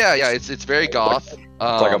 Yeah, it's very goth. It's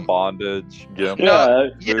like a bondage gimp. Yeah,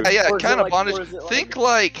 Or is kind it of bondage. or is it Think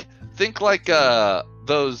like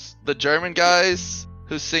the German guys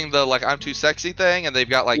who sing the like "I'm too sexy" thing, and they've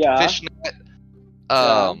got like fishnet.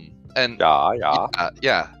 And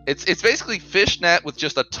yeah. It's basically fishnet with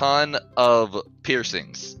just a ton of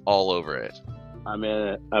piercings all over it. I'm in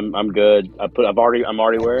it. I'm good. I'm already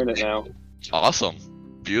wearing it now. Awesome,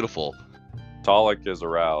 beautiful. Talik is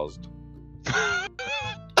aroused.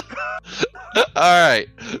 Alright,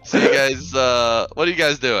 so you guys, what are you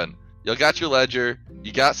guys doing? You got your ledger,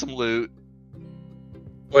 you got some loot.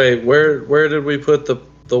 Wait, where did we put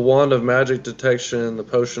the wand of magic detection, the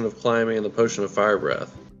potion of climbing, and the potion of fire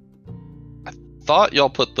breath? I thought y'all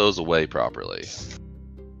put those away properly.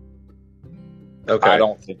 Okay. I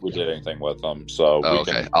don't think we did anything with them, so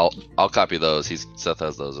okay. I'll copy those. Seth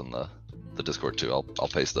has those in the Discord too. I'll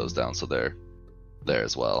paste those down so they're there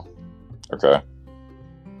as well. Okay.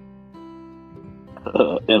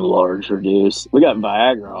 Enlarge, reduce. We got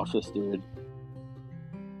Viagra off this dude.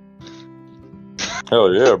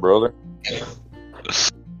 Hell yeah, brother.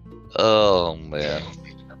 Oh man.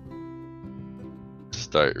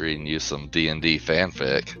 Start reading you some D&D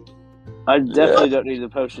fanfic. I definitely don't need the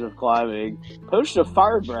potion of climbing. Potion of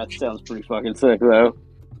fire breath sounds pretty fucking sick though.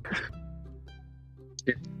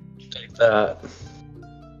 Take that.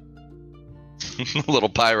 Little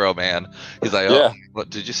pyro man. He's like, what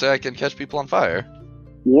did you say? I can catch people on fire?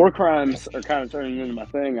 War crimes are kind of turning into my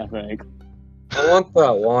thing, I think. I want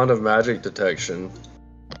that wand of magic detection.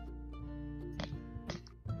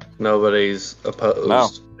 Nobody's opposed. No,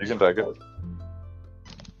 you can take it.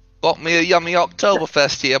 Got me a yummy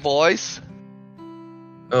Oktoberfest here, boys.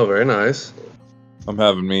 Oh, very nice. I'm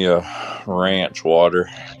having me a ranch water.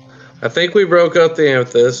 I think we broke up the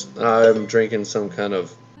amethyst. I'm drinking some kind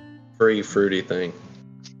of free fruity thing.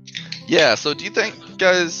 Yeah, so do you think,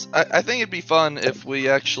 guys, I think it'd be fun if we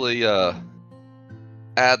actually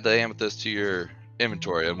add the amethyst to your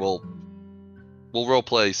inventory, and we'll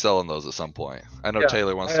roleplay selling those at some point. I know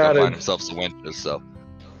Taylor wants to go find himself some winches, so.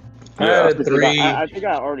 I added 3. I think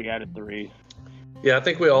I already added 3. Yeah, I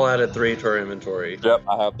think we all added 3 to our inventory. Yep,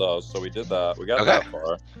 I have those, so we did that. We got that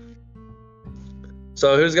far.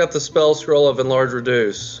 So who's got the spell scroll of enlarge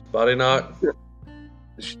reduce? Body knock?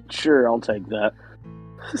 Sure, I'll take that.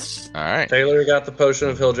 Alright. Taylor got the potion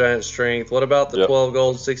of hill giant strength. What about the 12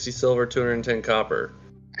 gold, 60 silver, 210 copper?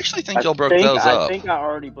 I actually think y'all broke those up. I think I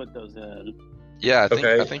already put those in. Yeah,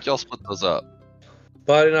 I think y'all split those up.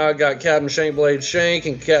 Body knock got Captain Shankblade's shank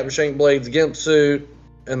and Captain Shankblade's gimp suit,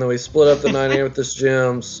 and then we split up the 9 amethyst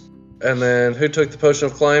gems. And then who took the potion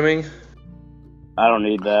of climbing? I don't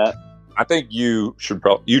need that. I think you should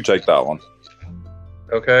you take that one.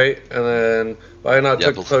 Okay, and then Vionaut Yeah,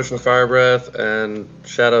 took the potion of fire breath, and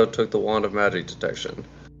Shadow took the wand of magic detection.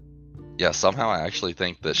 Yeah, somehow I actually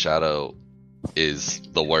think that Shadow is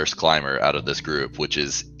the worst climber out of this group, which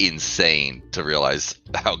is insane to realize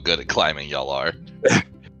how good at climbing y'all are.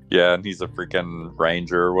 Yeah, and he's a freaking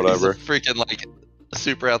ranger or whatever. He's a freaking like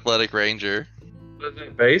super athletic ranger. What is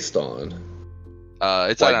it based on?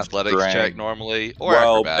 It's Like an athletics strength. check normally, or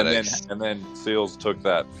Well, acrobatics. and then Seals took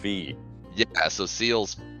that feat. Yeah, so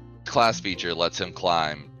Seal's class feature lets him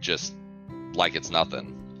climb just like it's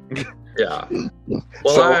nothing. Yeah.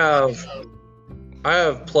 Well, So- I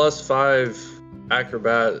have +5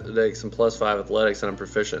 acrobatics and +5 athletics, and I'm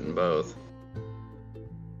proficient in both.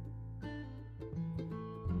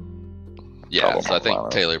 Yeah, Couple so I think more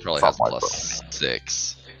Taylor probably has something like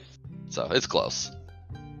 +6. So it's close.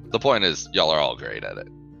 The point is, y'all are all great at it.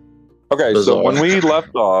 Okay, so Bizarre. when we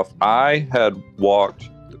left off, I had walked.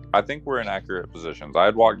 I think we're in accurate positions. I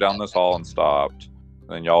had walked down this hall and stopped,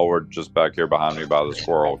 and y'all were just back here behind me by the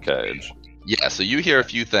squirrel cage. Yeah, so you hear a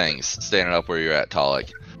few things standing up where you're at,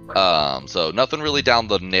 Talik. So nothing really down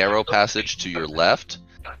the narrow passage to your left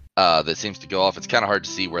that seems to go off. It's kind of hard to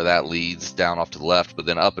see where that leads down off to the left, but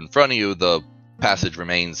then up in front of you, the passage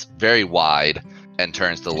remains very wide and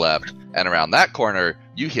turns to the left. And around that corner,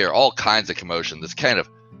 you hear all kinds of commotion. This kind of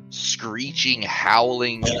screeching,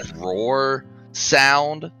 howling roar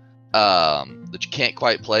sound that you can't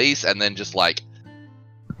quite place, and then just like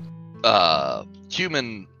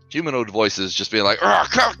humanoid voices just being like,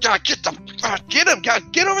 get him,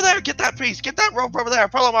 get over there, get that piece, get that rope over there,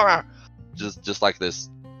 pull him over. Just like this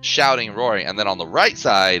shouting and roaring. And then on the right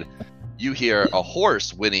side, you hear a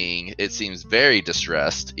horse whinnying. It seems very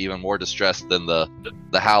distressed, even more distressed than the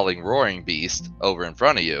howling, roaring beast over in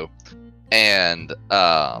front of you. And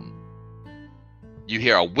you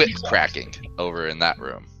hear a whip cracking over in that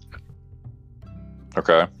room.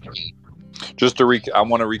 Okay. Just to I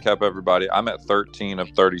want to recap everybody. I'm at 13 of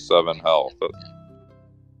 37 health. Do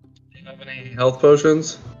you have any health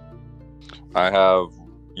potions? I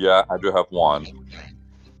do have one.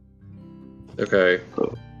 Okay.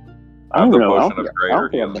 I don't the know. I potion don't, of think, I don't greater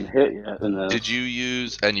think I've been hit yet. In the... Did you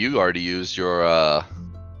use, and you already used your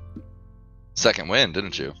second wind,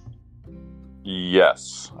 didn't you?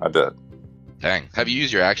 Yes, I did. Dang. Have you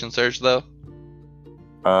used your action surge, though?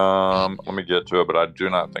 Let me get to it, but I do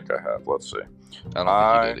not think I have. Let's see. I don't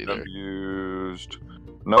I think you did either. have used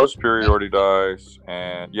no superiority dice,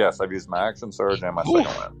 and yes, I've used my action surge and my second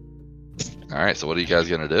wind. All right, so what are you guys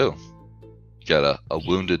going to do? You got a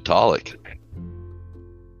wounded Talik.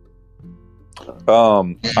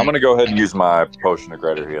 I'm gonna go ahead and use my potion of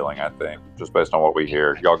greater healing. I think, just based on what we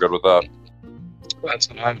hear. Y'all good with that? That's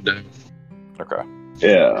what I'm doing. Okay.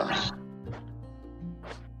 Yeah.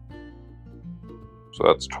 So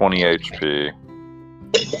that's 20 HP.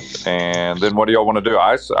 And then what do y'all want to do?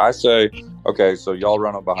 I say, okay, so y'all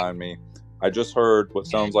run up behind me. I just heard what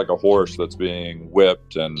sounds like a horse that's being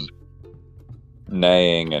whipped and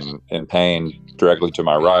neighing and in pain directly to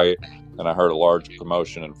my right. And I heard a large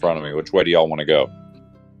commotion in front of me. Which way do y'all want to go?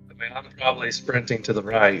 I mean, I'm probably sprinting to the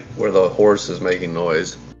right where the horse is making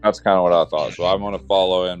noise. That's kind of what I thought. So I'm going to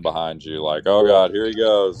follow in behind you like, oh God, here he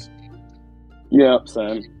goes. Yep,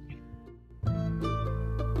 same.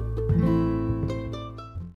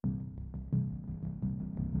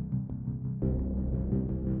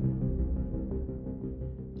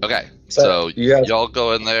 Okay, so you guys- y'all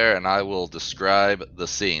go in there, and I will describe the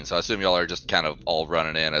scene. So I assume y'all are just kind of all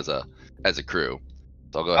running in as a crew.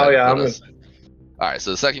 So I'll go ahead. Oh, yeah, and put I'm us... All right, so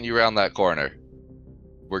the second you round that corner,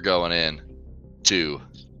 we're going in to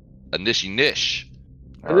a Nishi Nish.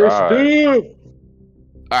 All right.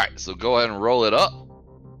 All right, so go ahead and roll it up,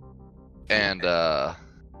 and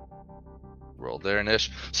roll there, Nish.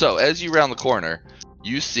 So as you round the corner,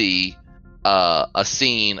 you see a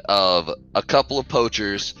scene of a couple of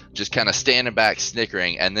poachers just kind of standing back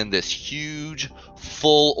snickering, and then this huge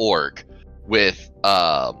full orc with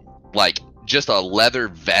like just a leather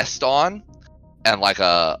vest on and like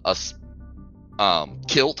a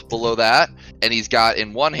kilt below that, and he's got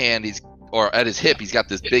in one hand or at his hip he's got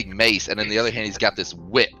this big mace, and in the other hand he's got this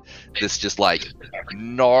whip, this just like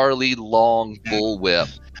gnarly long bull whip,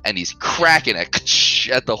 and he's cracking it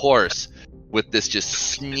at the horse with this just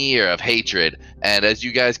sneer of hatred. And as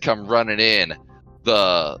you guys come running in,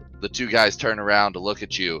 the two guys turn around to look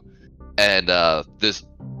at you, and this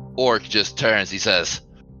orc just turns. He says,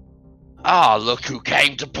 "Ah, look who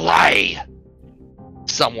came to play!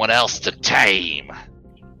 Someone else to tame."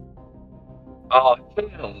 Oh,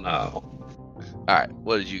 hell no. All right,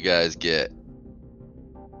 what did you guys get?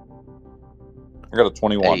 I got a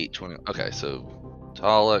 21. 8, 20. Okay, so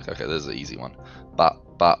Talik. Okay, this is an easy one.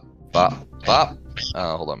 Bop, bop, bop, bop.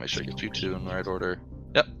 Hold on, make sure I get you two in the right order.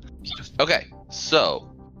 Yep. Okay,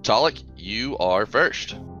 so Talik, you are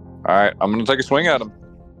first. All right, I'm gonna take a swing at him.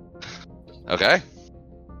 Okay.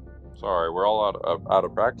 Sorry, we're all out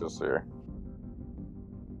of practice here,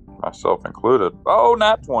 myself included. Oh,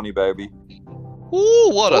 nat 20, baby. Ooh,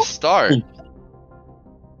 what a start.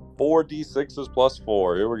 4d6s plus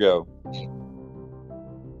 4. Here we go.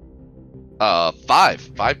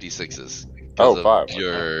 5d6s. Oh, 5.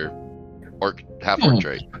 Your half orc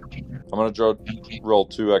trait. I'm gonna roll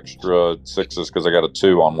 2 extra 6s because I got a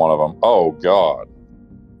 2 on one of them. Oh god.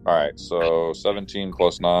 All right, so 17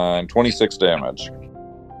 plus 9, 26 damage.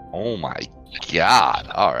 Oh my god.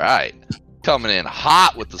 All right. Coming in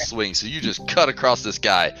hot with the swing. So you just cut across this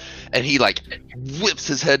guy and he like whips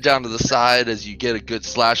his head down to the side as you get a good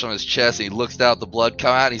slash on his chest, and he looks down at the blood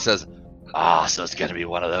come out and he says, so it's gonna be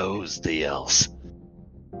one of those deals.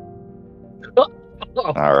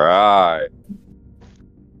 All right.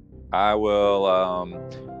 I will.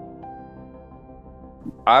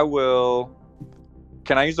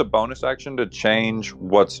 Can I use a bonus action to change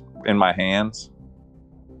what's in my hands?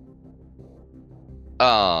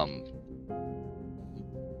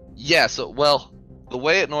 Yeah, so, well, the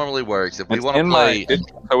way it normally works, if we It's want to in play...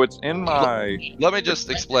 so it's in my... Let me just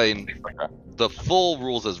explain Okay. the full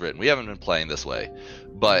rules as written. We haven't been playing this way,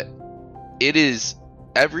 but it is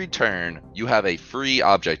every turn you have a free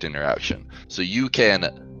object interaction. So you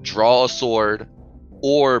can draw a sword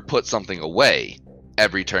or put something away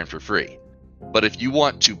every turn for free. But if you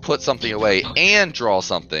want to put something away and draw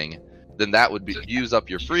something, then that would use up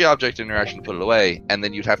your free object interaction to put it away, and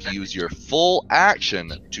then you'd have to use your full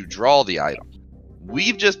action to draw the item.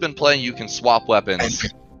 We've just been playing you can swap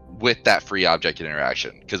weapons with that free object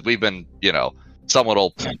interaction, because we've been, someone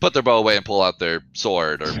will put their bow away and pull out their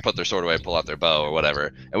sword, or put their sword away and pull out their bow, or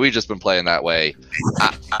whatever, and we've just been playing that way.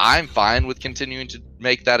 I'm fine with continuing to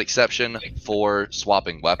make that exception for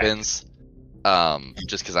swapping weapons,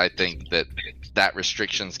 just because I think that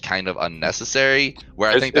restriction's kind of unnecessary. Where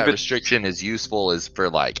I think that restriction is useful is for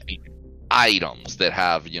like items that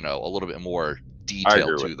have a little bit more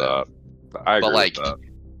detail to them. I agree with that.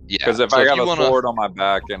 Yeah, because if I got a sword on my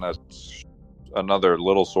back and another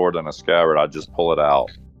little sword and a scabbard, I'd just pull it out.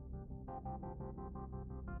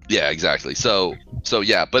 Yeah, exactly. So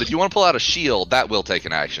yeah, but if you want to pull out a shield, that will take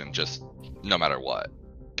an action, just no matter what.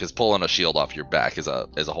 Because pulling a shield off your back is a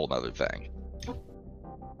whole nother thing.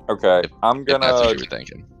 Okay, if that's what you were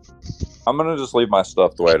thinking. I'm gonna just leave my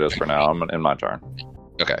stuff the way it is for now. I'm in my turn.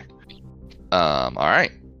 Okay. All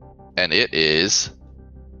right, and it is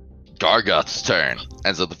Gargoth's turn,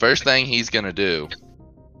 and so the first thing he's gonna do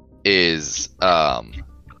is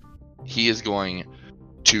he is going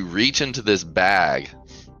to reach into this bag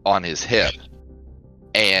on his hip,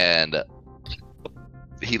 and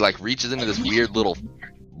he like reaches into this weird little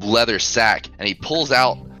leather sack, and he pulls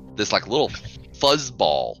out this like little fuzz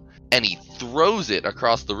ball, and he throws it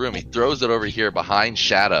across the room. He throws it over here behind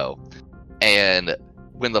Shadow, and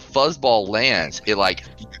when the fuzz ball lands, it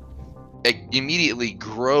immediately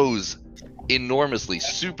grows enormously,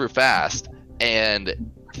 super fast,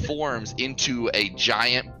 and forms into a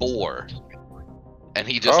giant boar. And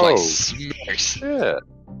he just smacks. Shit.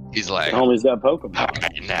 He's like, homie's got Pokemon. All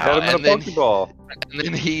right, now. Hit him in a Pokeball. And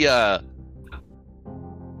then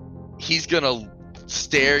he's gonna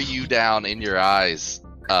stare you down in your eyes,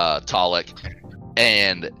 Talik,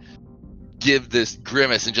 and give this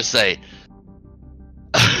grimace and just say,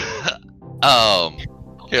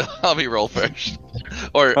 here, let me roll first.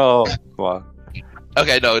 Or wow.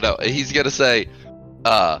 Okay, no. He's gonna say,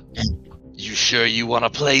 you sure you want to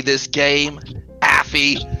play this game,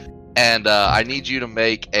 Affy? And I need you to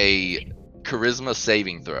make a charisma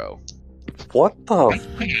saving throw. What the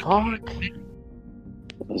fuck?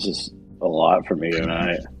 This is a lot for me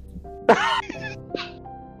tonight.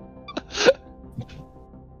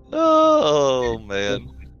 Oh man.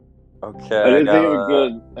 Okay. I didn't think it was a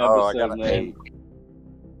good episode. I got an 8.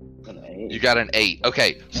 An 8. You got an 8.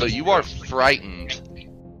 Okay, so you are frightened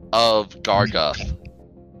of Gargoth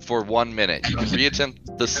for 1 minute. You can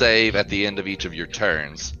reattempt the save at the end of each of your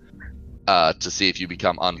turns to see if you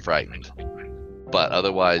become unfrightened. But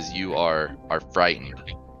otherwise, you are frightened.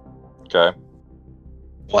 Okay.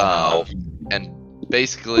 Wow. And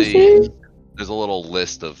basically, there's a little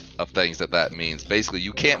list of things that means. Basically,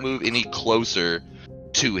 you can't move any closer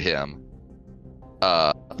to him.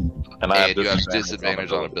 And you have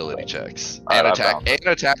disadvantage on ability checks. And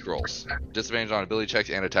attack rolls. Disadvantage on ability checks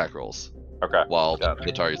and attack rolls. Okay. While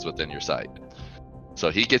the target's within your sight. So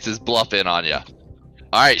he gets his bluff in on you.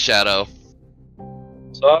 Alright, Shadow.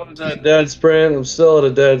 So I was at dead sprint. I'm still at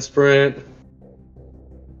a dead sprint.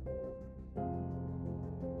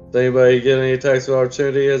 Does anybody get any attacks of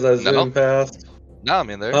opportunity as I zoom past? No, I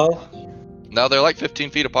mean they're Oh, no, they're like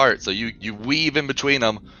 15 feet apart. So you weave in between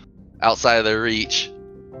them, outside of their reach.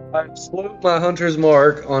 I slew my hunter's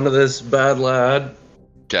mark onto this bad lad,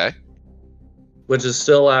 Okay. which is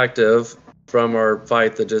still active from our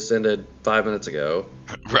fight that just ended 5 minutes ago.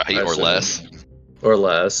 Right, or less. Or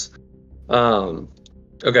less.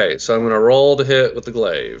 Okay, so I'm gonna roll to hit with the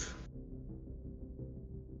glaive.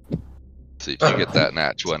 See if you get that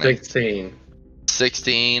nat 20. 16.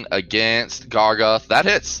 16 against Gargoth. That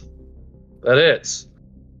hits. That hits.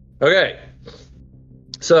 Okay.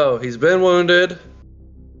 So he's been wounded.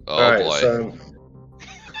 Oh All right, boy. so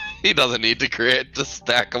He doesn't need to crit to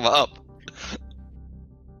stack them up.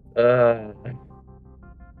 so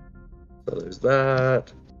there's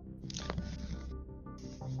that.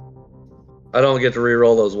 I don't get to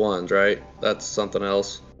re-roll those ones, right? That's something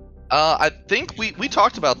else. I think we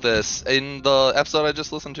talked about this in the episode I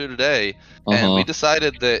just listened to today, and we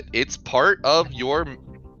decided that it's part of your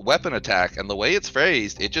weapon attack, and the way it's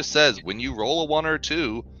phrased, it just says when you roll a 1 or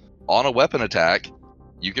 2 on a weapon attack,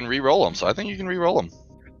 you can re-roll them. So I think you can re-roll them.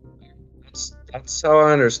 That's how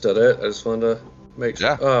I understood it. I just wanted to make sure.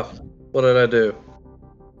 Yeah. Oh, what did I do?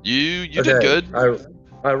 You did good.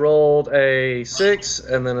 I rolled a 6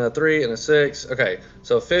 and then a 3 and a 6. Okay,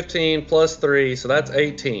 so 15 plus 3, so that's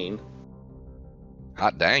 18.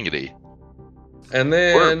 Hot dangity. And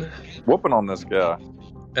then Whooping on this guy.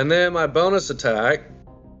 And then my bonus attack,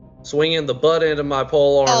 swinging the butt end of my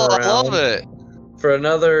pole arm around. I love it. For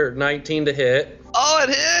another 19 to hit. Oh, it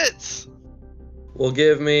hits! Will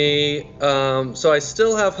give me, so I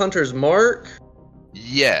still have Hunter's Mark.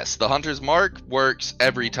 Yes, the Hunter's Mark works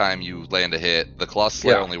every time you land a hit. The Colossus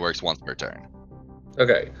Slayer only works once per turn.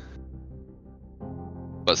 Okay.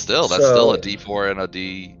 But still, that's still a D4 and a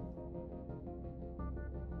D...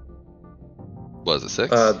 What is it,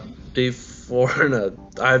 6? D4 and a...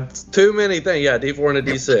 I have too many things. Yeah, D4 and a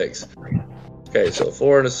D6. Okay, so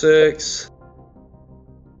 4 and a 6.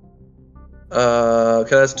 Okay,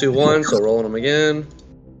 that's 2 1, so rolling them again.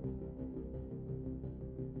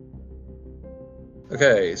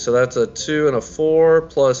 Okay, so that's a 2 and a 4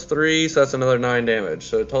 plus 3, so that's another 9 damage.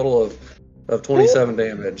 So a total of 27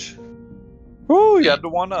 damage. Ooh, you had to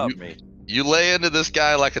one-up me. You lay into this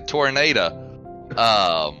guy like a tornado.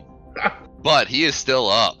 But he is still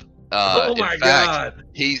up. Oh my god.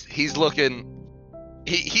 He's looking...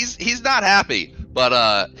 He's not happy,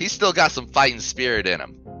 but he's still got some fighting spirit in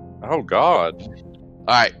him. Oh god.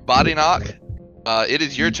 Alright, Body Knock. It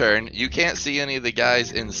is your turn. You can't see any of the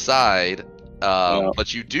guys inside,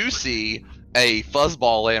 but you do see a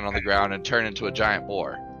fuzzball land on the ground and turn into a giant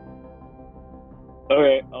boar.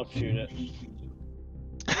 Okay, I'll shoot it.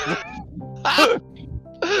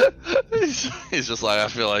 He's just like, I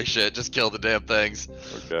feel like shit. Just kill the damn things.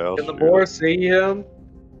 Okay, Can the boar see him?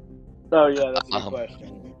 Oh yeah, that's a good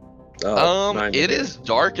question. It is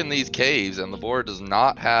dark in these caves, and the boar does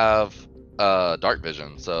not have dark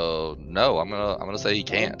vision. So no, I'm gonna say he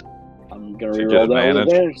can't. I'm gonna reroll that with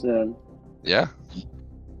advantage then. Yeah.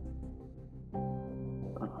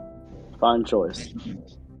 Fine choice.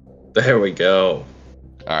 There we go.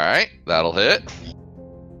 All right, that'll hit.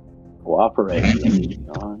 Cooperation.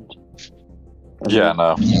 Yeah,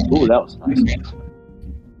 no. Ooh, that was nice.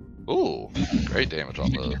 Ooh, great damage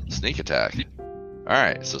on the sneak attack.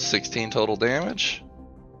 Alright, so 16 total damage.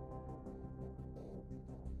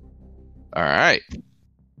 Alright.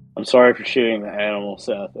 I'm sorry for shooting the animal,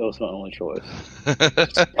 Seth. It was my only choice.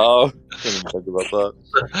 Oh, didn't think about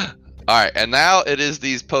that. Alright, and now it is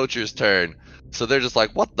these poachers' turn. So they're just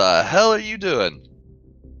like, what the hell are you doing?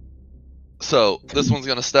 So this one's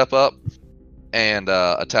gonna step up and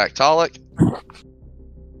attack Talik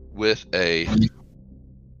with a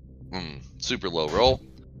super low roll.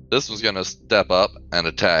 This one's gonna step up and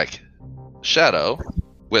attack Shadow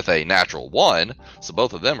with a natural 1, so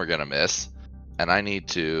both of them are gonna miss. And I need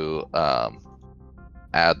to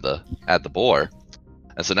add the boar,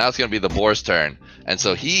 and so now it's gonna be the boar's turn. And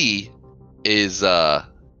so he is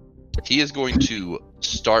going to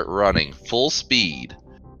start running full speed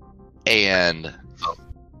and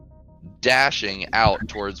dashing out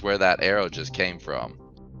towards where that arrow just came from.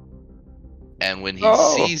 And when he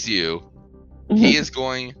sees you, he is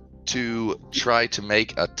going to try to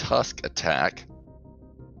make a tusk attack.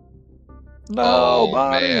 No,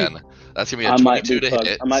 man. That's going to be a 22 to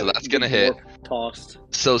hit, so that's going to hit. Tossed.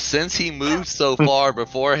 So since he moved so far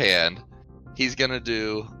beforehand, he's going to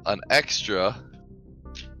do an extra.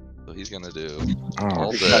 So he's going to do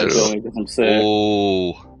all this.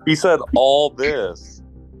 He said all this.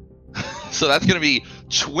 So that's going to be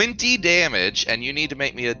 20 damage, and you need to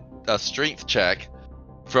make me a strength check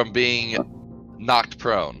from being knocked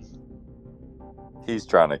prone. He's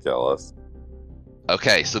trying to kill us.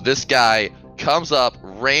 Okay, so this guy comes up,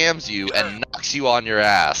 rams you, and knocks you on your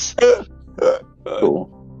ass.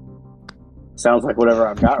 Cool. Sounds like whatever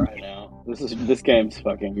I've got right now. This game's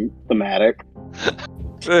fucking thematic.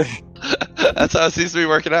 That's how it seems to be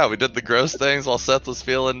working out. We did the gross things while Seth was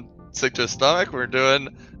feeling sick to his stomach. We're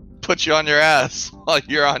doing put you on your ass while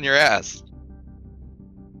you're on your ass.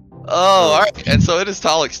 Oh, alright. And so it is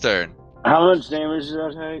Talik's turn. How much damage did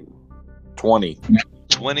I take? 20.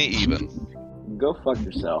 20 even. Go fuck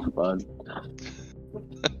yourself, bud.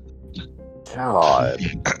 God.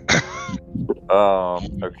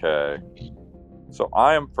 Okay. So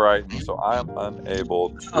I am frightened, so I am unable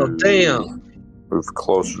to Oh, damn. move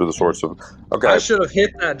closer to the source of... Okay. I should have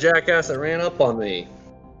hit that jackass that ran up on me.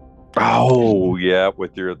 Oh, yeah,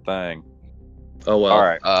 with your thing. Oh, well. All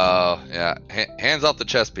right. Yeah. Hands off the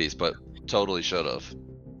chess piece, but totally should have.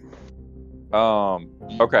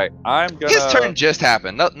 Okay, I'm gonna... His turn just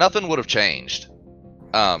happened. Nothing would have changed.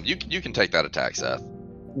 You can take that attack, Seth.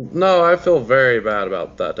 No, I feel very bad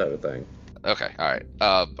about that type of thing. Okay, alright.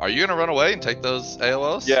 Are you gonna run away and take those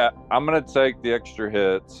AOLs? Yeah, I'm gonna take the extra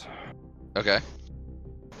hits. Okay.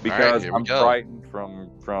 Because here we I'm go. frightened from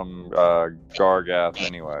Gargath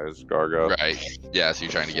anyways. Gargath. Right. Yeah, so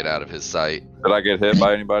you're trying to get out of his sight. Did I get hit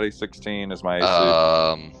by anybody? 16 is my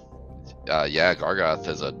AC. Yeah, Gargath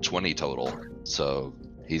has a 20 total, so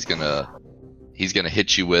he's gonna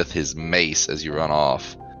hit you with his mace as you run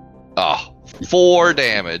off. 4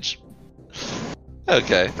 damage.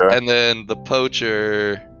 Okay, and then the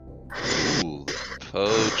poacher. Ooh,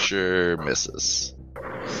 poacher misses.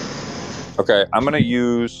 Okay, I'm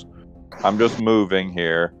just moving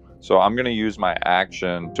here, so I'm gonna use my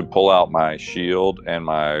action to pull out my shield and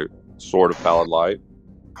my sword of pallid light.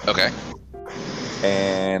 Okay.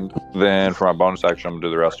 And then for my bonus action, I'm gonna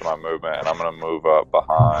do the rest of my movement, and I'm gonna move up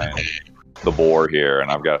behind the boar here, and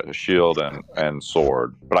I've got a shield and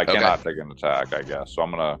sword, but I cannot take an attack, I guess. So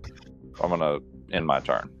I'm gonna end my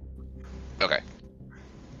turn. Okay.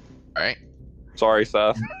 All right. Sorry,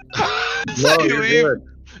 Seth. So No, you're good.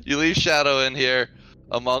 you leave Shadow in here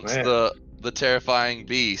amongst Man. the terrifying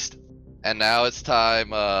beast, and now it's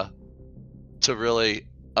time to really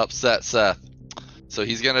upset Seth. So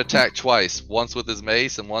he's gonna attack twice, once with his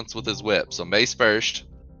mace and once with his whip. So mace first.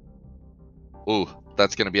 Ooh,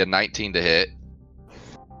 that's gonna be a 19 to hit.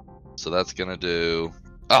 So that's gonna do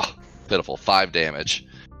pitiful 5 damage.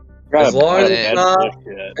 As long as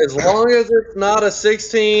it's it's not a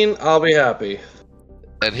 16, I'll be happy.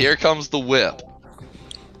 And here comes the whip.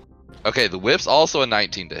 Okay, the whip's also a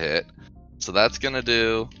 19 to hit. So that's gonna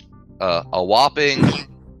do a whopping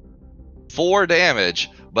 4 damage.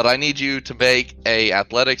 But I need you to make a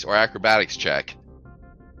athletics or acrobatics check.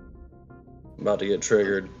 I'm about to get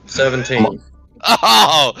triggered. 17.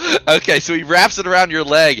 Oh, okay. So he wraps it around your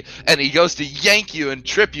leg, and he goes to yank you and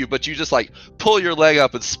trip you, but you just like pull your leg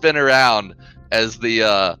up and spin around as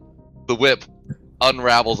the whip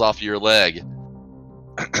unravels off your leg.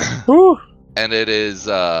 And it is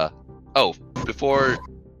before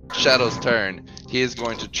Shadow's turn, he is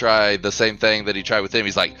going to try the same thing that he tried with him.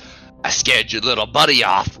 He's like, I scared your little buddy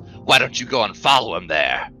off. Why don't you go and follow him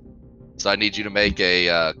there? So I need you to make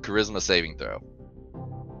a charisma saving throw.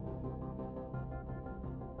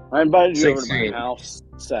 I invited you over to 16. my house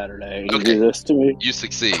Saturday to Okay. do this to me. You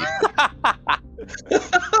succeed. All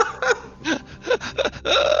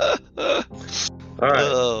right.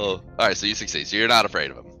 Oh. All right, so you succeed. So you're not afraid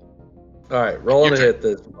of him. All right. Rolling to Your hit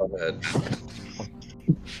this. Go ahead.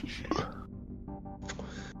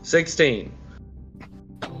 16.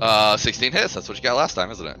 16 hits. That's what you got last time,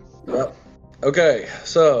 isn't it? Yep. Okay,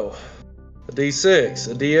 so a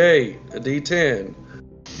D6, a D8, a D10.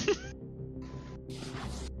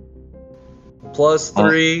 Plus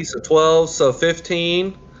 3, so 12, so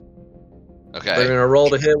 15. Okay. They're gonna roll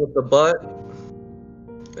to hit with the butt.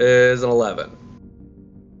 Is an 11.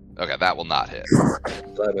 Okay, that will not hit.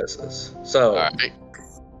 That misses. So All right.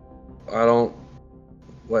 I don't.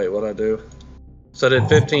 Wait, what'd I do? So I did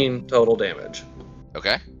 15 total damage.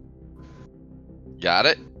 Okay. Got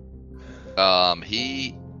it.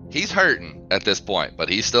 He's hurting at this point, but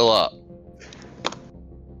he's still up.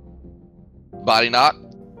 Body knock.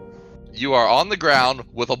 You are on the ground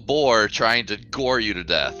with a boar trying to gore you to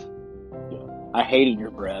death. I hated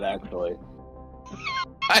your bread, actually.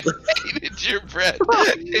 I hated your bread.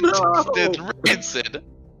 It's rancid.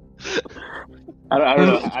 I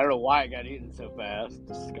don't know why it got eaten so fast.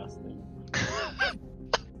 Disgusting.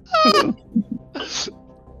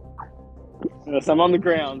 Yes, I'm on the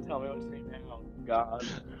ground. Tell me what to do. God.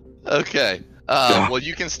 Okay. Well,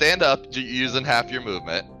 you can stand up using half your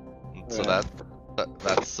movement, so Yeah.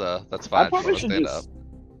 that's fine. I If you probably want to should stand just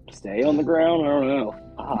stay on the ground. I don't know.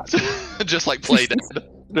 Fuck. up, just like play dead.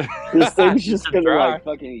 This thing's just You can gonna try. like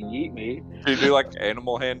fucking yeet me. Can you do like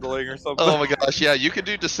animal handling or something? Oh my gosh, yeah, you could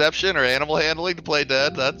do deception or animal handling to play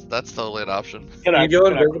dead. That's totally an option. Can you go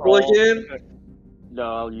invisible crawl? again? No,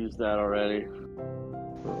 I'll use that already.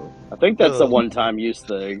 I think that's a one-time use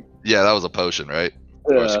thing. Yeah, that was a potion, right?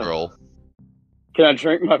 Or a Yeah. scroll. Can I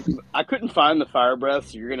drink my? I couldn't find the fire breath,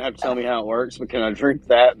 so you're gonna have to tell me how it works. But can I drink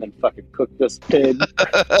that and then fucking cook this pig?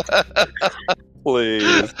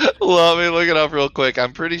 Please. Let me look it up real quick.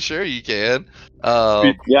 I'm pretty sure you can.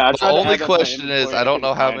 Yeah. The only question is, I don't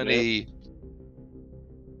know how many.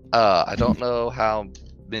 I don't know how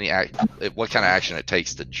many what kind of action it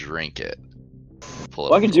takes to drink it. Pull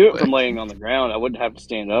Well, I up could real do it quick. from laying on the ground. I wouldn't have to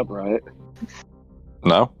stand up, right?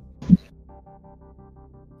 No.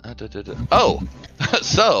 Oh,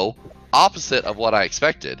 so opposite of what I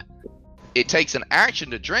expected. It takes an action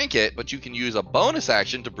to drink it, but you can use a bonus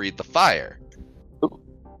action to breathe the fire.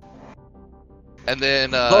 And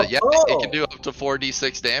then, it can do up to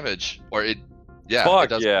 4d6 damage, or it Fuck, it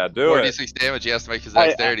does yeah, do it. 4d6 damage. He has to make his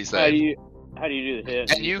dexterity save. How do you do the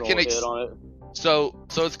hit? And you roll can a hit on it? So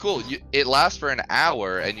it's cool. It lasts for an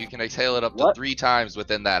hour, and you can exhale it up to 3 times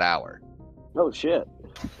within that hour. Oh shit!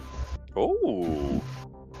 Oh.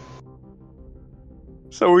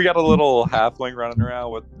 So we got a little halfling running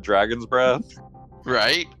around with dragon's breath.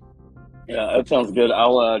 Right? Yeah, that sounds good.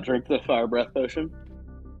 I'll drink the fire breath potion.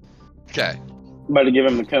 Okay. I'm about to give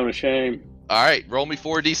him the cone of shame. All right, roll me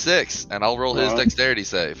 4d6, and I'll roll his Alright. dexterity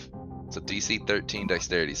save. It's a DC 13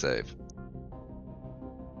 dexterity save.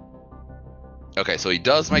 Okay, so he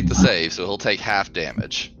does make the save, so he'll take half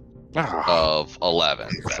damage of 11.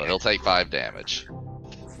 So he'll take 5 damage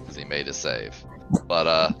because he made his save.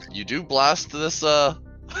 But you do blast this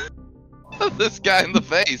this guy in the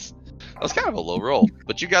face. That was kind of a low roll,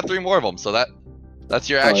 but you got 3 more of them, so that's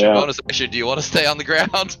your action. yeah. Bonus action. Do you want to stay on the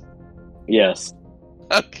ground? Yes.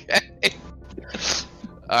 Okay.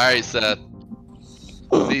 Alright, Seth.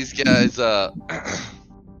 These guys,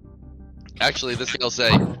 actually, this guy will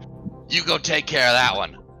say, "You go take care of that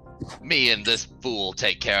one. Me and this fool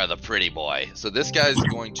take care of the pretty boy." So this guy's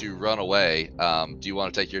going to run away. Do you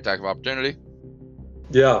want to take your attack of opportunity?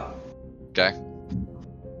 Yeah. Okay.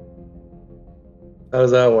 How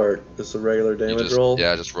does that work? Just a regular damage roll?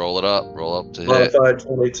 Yeah, just roll it up. Roll up to hit. Modified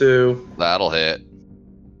 22. That'll hit.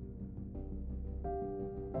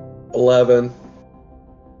 11.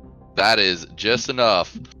 That is just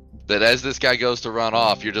enough that as this guy goes to run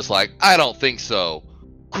off, you're just like, "I don't think so."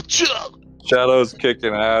 Shadow's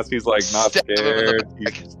kicking ass. He's like not Stab him in the scared.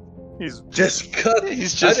 back. He's Just cut.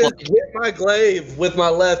 He's I just just like, get my glaive with my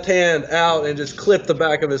left hand out and just clip the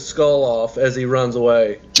back of his skull off as he runs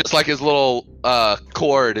away. just like his little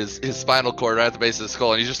cord, his spinal cord right at the base of the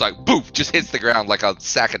skull, and he's just like, boof, just hits the ground like a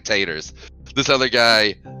sack of taters. This other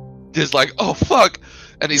guy is like, "Oh fuck,"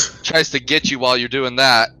 and he tries to get you while you're doing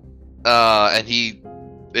that, and he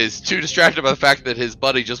is too distracted by the fact that his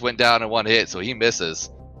buddy just went down in one hit, so he misses.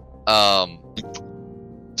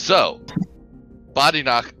 So, body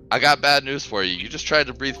knock. I got bad news for you. You just tried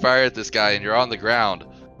to breathe fire at this guy, and you're on the ground.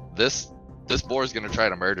 This boar is gonna try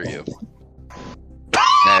to murder you,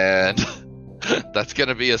 and that's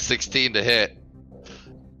gonna be a 16 to hit.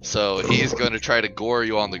 So he's going to try to gore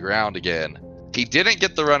you on the ground again. He didn't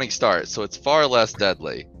get the running start, so it's far less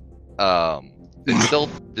deadly.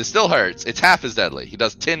 It still hurts. It's half as deadly. He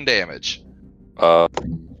does 10 damage. I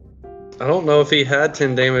don't know if he had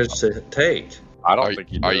 10 damage to take. I don't think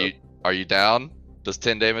he did. Are you down? Does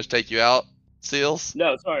 10 damage take you out, Seals?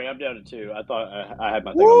 No, sorry, I'm down to 2. I thought I had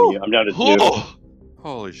my thing on mute. I'm down to 2.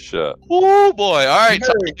 Holy shit. Oh boy! All right,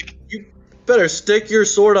 You better stick your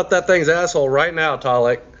sword up that thing's asshole right now,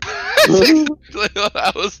 Talik. That's exactly what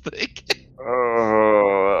I was thinking.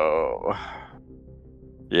 Oh.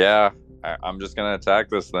 Yeah, I'm just gonna attack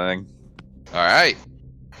this thing. All right.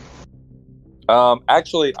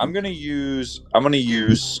 Actually, I'm gonna use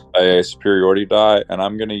a superiority die, and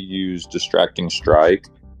I'm gonna use distracting strike.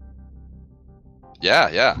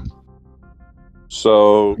 Yeah.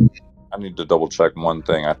 So I need to double check one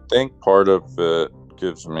thing. I think part of it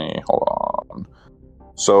gives me. Hold on.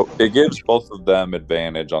 So it gives both of them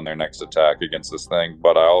advantage on their next attack against this thing,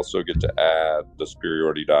 but I also get to add the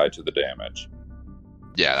superiority die to the damage.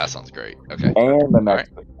 Yeah, that sounds great. Okay. And the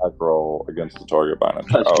next attack roll against the target by an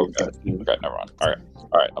attack. Oh, okay. Okay, never mind. All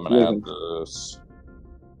right. I'm gonna add this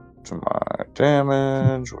to my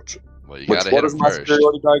damage. Well, you gotta hit what him is my first.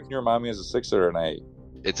 superiority die? Can you remind me? Is it 6 or an 8?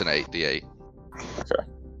 It's an 8, D8. Okay.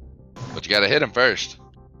 But you gotta hit him first.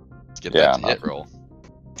 Let's get Yeah, that to hit roll.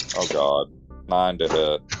 Oh god, 9 to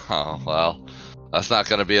hit. Oh, well, that's not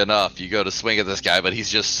gonna be enough. You go to swing at this guy, but he's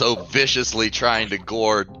just so viciously trying to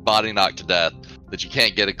gore Body Knock to death that you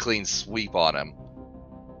can't get a clean sweep on him.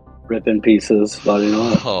 Rip in pieces, Body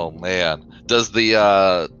Knock. Oh man. Does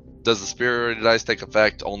the spirit dice take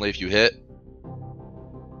effect only if you hit?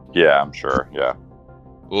 Yeah, I'm sure. Yeah.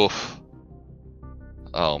 Oof.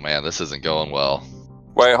 Oh man, this isn't going well.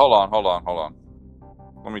 Wait, hold on.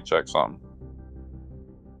 Let me check something.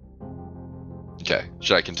 Okay.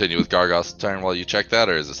 Should I continue with Gargoth's turn while you check that,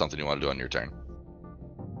 or is it something you want to do on your turn?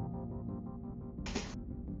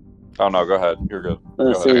 Oh no, go ahead. You're good.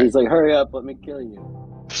 Go So ahead. he's like, hurry up, let me kill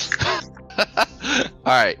you.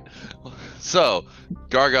 Alright. So,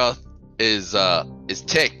 Gargoth is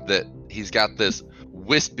ticked that he's got this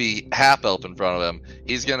wispy half-elf in front of him.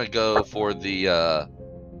 He's gonna go for the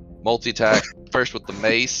multi-attack first with the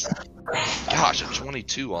mace. Gosh, a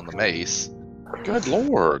 22 on the mace. Good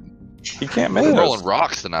lord. He can't We're miss. rolling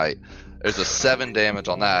rocks tonight. There's a 7 damage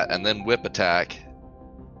on that, and then whip attack.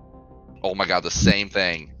 Oh my god, the same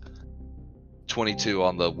thing. 22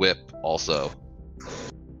 on the whip also.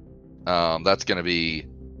 That's gonna be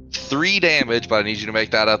 3 damage, but I need you to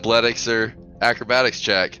make that athletics or acrobatics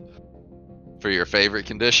check for your favorite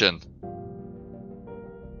condition.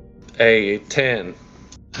 A 10.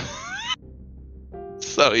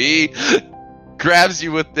 So he grabs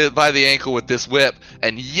you by the ankle with this whip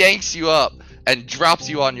and yanks you up and drops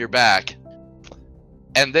you on your back.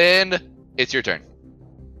 And then it's your turn.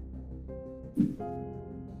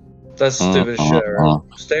 That's stupid shit. Right?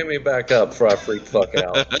 Stand me back up before I freak fuck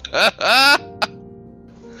out.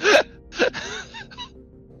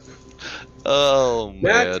 Oh man.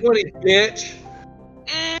 Nat 20, bitch.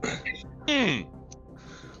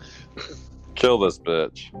 Kill this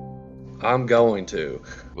bitch. I'm going to.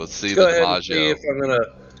 Let's see Go the ahead and see if I'm going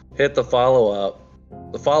to hit the follow-up.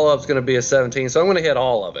 The follow-up's going to be a 17, so I'm going to hit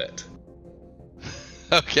all of it.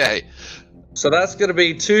 Okay. So that's going to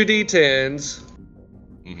be 2 D10s.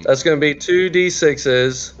 Mhm. That's going to be 2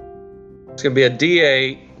 D6s. It's going to be a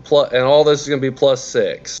D8, and all this is going to be plus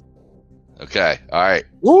 6. Okay. All right.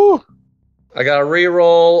 Woo! I got to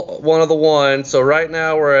re-roll one of the ones. So right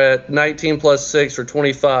now we're at 19 plus 6 for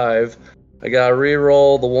 25. I got to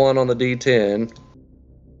re-roll the one on the D10.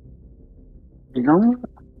 You done?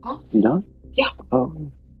 You done? Yeah.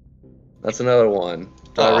 Oh. That's another one.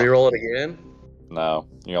 Do I re-roll it again? No,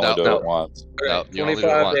 you only No. do No. it once. No, you only do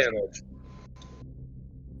it 25 once. damage.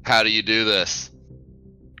 How do you do this?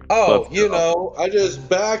 Oh, Let's you go. know, I just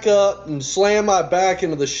back up and slam my back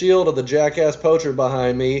into the shield of the jackass poacher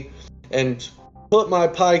behind me and put my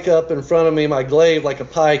pike up in front of me, my glaive like a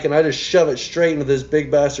pike, and I just shove it straight into this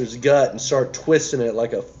big bastard's gut and start twisting it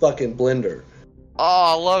like a fucking blender.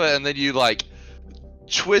 Oh, I love it. And then you like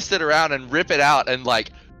twist it around and rip it out and like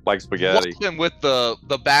Spaghetti. whack him with the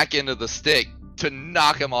back end of the stick to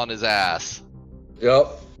knock him on his ass.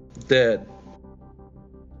 Yup. Dead.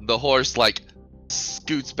 The horse like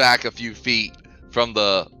scoots back a few feet from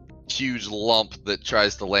the huge lump that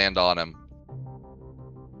tries to land on him.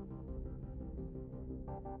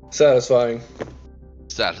 Satisfying.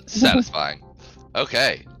 Satisfying.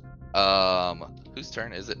 Okay. Whose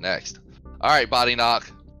turn is it next? All right, Body Knock.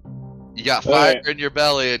 You got fire Alright. in your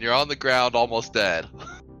belly and you're on the ground, almost dead.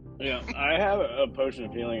 Yeah, I have a potion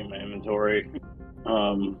of healing in my inventory.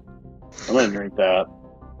 I'm gonna drink that.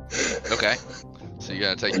 Okay. So you're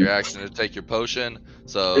gonna take your action to take your potion.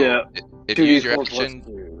 So Yeah. if you use your 2d4 plus action,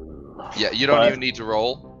 2. yeah, you don't 5. even need to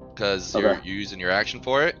roll because Okay. you're using your action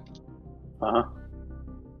for it. Uh-huh.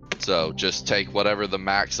 So just take whatever the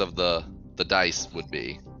max of the dice would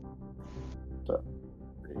be. So-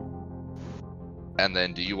 And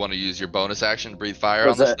then do you want to use your bonus action to breathe fire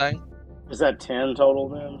What's on this that? thing? Is that 10 total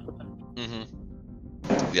then?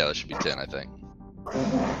 Mm-hmm. Yeah, that should be 10, I think.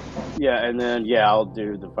 Yeah, and then, I'll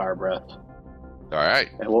do the fire breath. All right.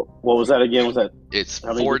 And what was that again? Was that It's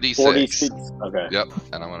how many? 4d6. 4d6? Okay. Yep.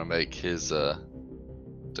 And I'm going to make his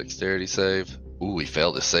dexterity save. Ooh, he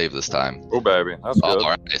failed his save this time. Oh, baby. That's Oh, good. all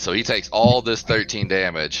right. So he takes all this 13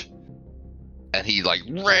 damage. And he, like,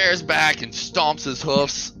 rears back and stomps his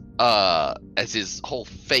hoofs as his whole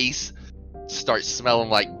face starts smelling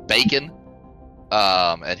like bacon.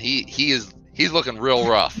 And he's looking real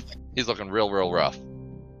rough. He's looking real rough.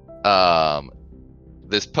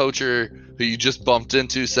 This poacher who you just bumped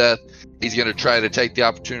into, Seth, he's going to try to take the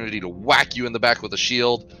opportunity to whack you in the back with a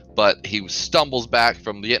shield, but he stumbles back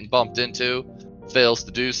from getting bumped into, fails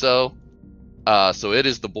to do so. So it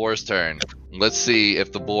is the boar's turn. Let's see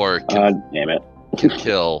if the boar can Damn it.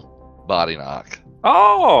 kill Body Knock.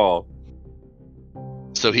 Oh!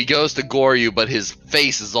 So he goes to gore you, but his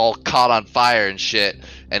face is all caught on fire and shit,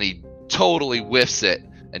 and he totally whiffs it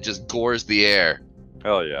and just gores the air.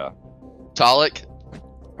 Hell yeah. Talik?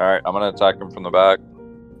 Alright, I'm gonna attack him from the back.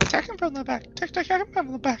 Attack him from the back. Attack him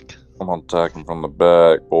from the back. I'm gonna attack him from the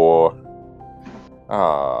back, boy.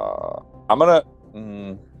 I'm gonna...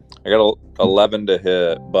 I got 11 to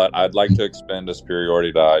hit, but I'd like to expend a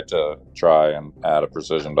superiority die to try and add a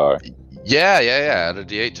precision die. Yeah. Add a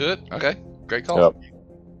d8 to it. Okay, great call. Yep.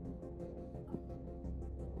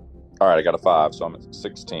 Alright, I got a 5, so I'm at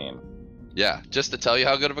 16. Yeah, just to tell you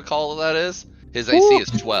how good of a call that is, his AC is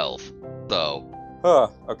 12. So...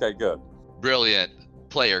 okay, good. Brilliant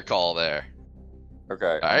player call there.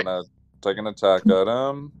 Okay, All I'm gonna take an attack at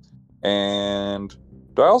him. And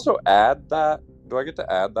do I also add that? Do I get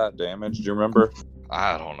to add that damage? Do you remember?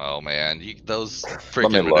 I don't know, man. Those Let me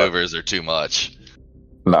freaking look. maneuvers are too much.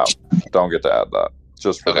 No, don't get to add that.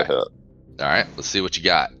 Just for the Okay. hit. Alright, let's see what you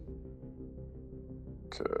got.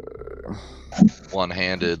 Okay.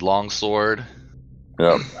 One-handed longsword.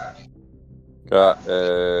 Yep. Got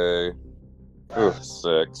a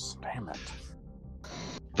 6. Damn it.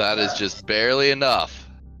 That is just barely enough.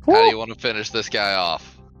 How do you want to finish this guy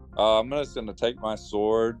off? I'm just gonna take my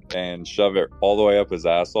sword and shove it all the way up his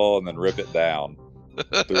asshole and then rip it down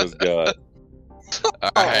through his gut.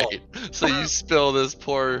 Alright, so you spill this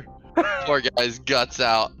poor guy's guts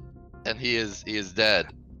out, and he is dead.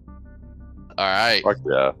 Alright. Fuck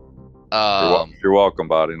yeah. You're welcome,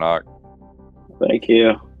 Body Knock. Thank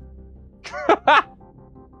you.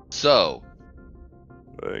 So,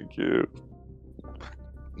 Thank you.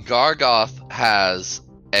 Gargoth has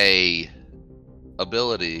a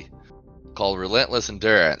ability called Relentless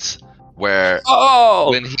Endurance, where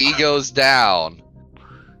when he goes down,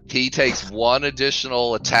 he takes one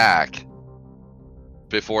additional attack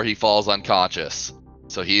before he falls unconscious.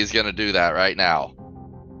 So he's going to do that right now.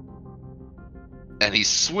 And he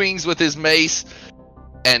swings with his mace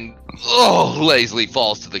and lazily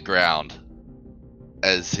falls to the ground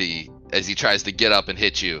as he tries to get up and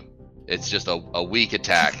hit you. It's just a weak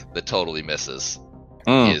attack that totally misses.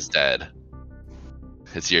 He is dead.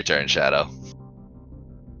 It's your turn, Shadow.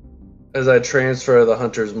 As I transfer the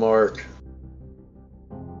Hunter's Mark.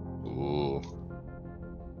 Ooh.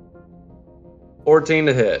 14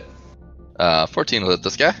 to hit. 14 will hit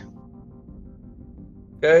this guy.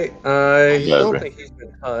 Okay, I don't think he's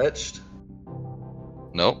been touched.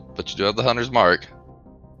 Nope, but you do have the Hunter's Mark.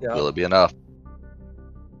 Yeah. Will it be enough?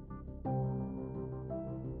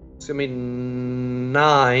 It's gonna be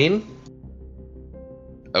 9.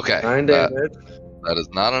 Okay. 9 damage. That is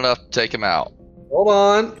not enough to take him out. Hold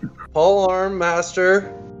on. Pole arm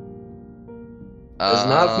master. Does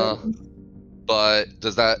not. But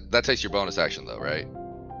does that takes your bonus action though, right?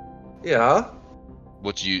 Yeah.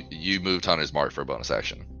 Which you moved Hunter's Mark for a bonus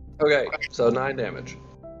action. Okay, so 9 damage.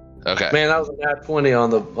 Okay. Man, that was a nat 20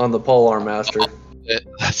 on the pole arm master.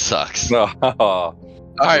 That sucks. No. All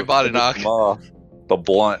right, Body Knock. The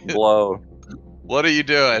blunt blow. What are you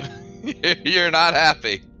doing? You're not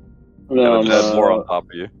happy. No, There's more on top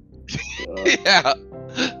of you. Yeah.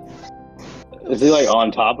 Is he like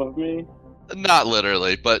on top of me? Not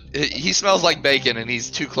literally, but he smells like bacon and he's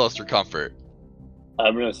too close for comfort.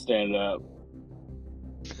 I'm gonna stand up.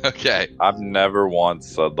 Okay. I've never once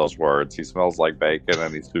said those words. He smells like bacon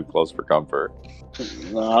and he's too close for comfort.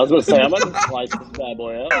 No, I was gonna say I'm gonna slice this bad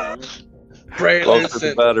boy up. Closer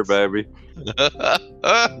the better, baby.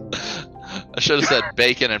 I should have said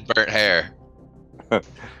bacon and burnt hair. I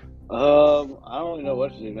don't really know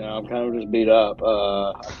what to do now. I'm kind of just beat up.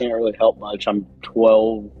 I can't really help much. I'm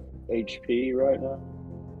 12 HP right now.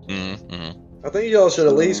 Mm-hmm. I think y'all should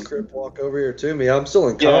at least crypt walk over here to me. I'm still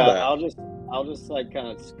in combat. Yeah, I'll just like kind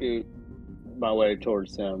of scoot my way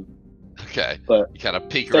towards him. Okay. But you kind of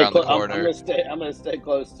peek around the corner. I'm gonna stay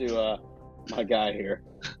close to my guy here.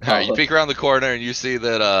 All right, you peek around the corner and you see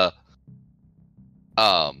that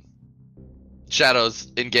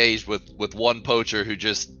Shadow's engaged with one poacher who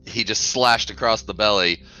just slashed across the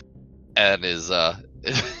belly and is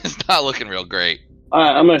not looking real great.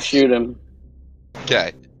 Alright, I'm gonna shoot him.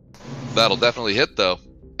 Okay. That'll definitely hit though.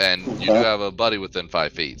 And you do have a buddy within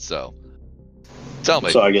 5 feet, so tell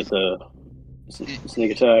me. So I get the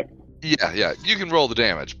sneak attack? Yeah. You can roll the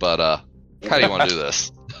damage, but how do you want to do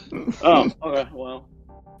this? Oh, okay, well.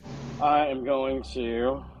 I am going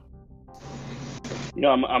to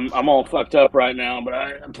I'm all fucked up right now, but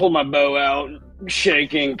I pull my bow out,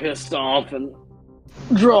 shaking, pissed off, and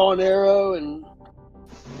draw an arrow and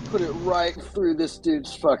put it right through this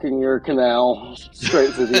dude's fucking ear canal,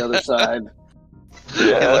 straight through the other side.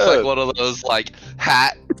 Yeah. It looks like one of those like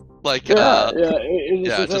hat, like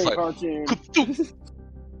it's just like like cartoon.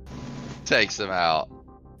 takes him out.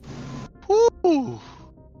 Woo!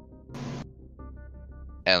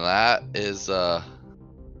 And that is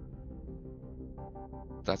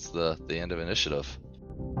that's the end of initiative.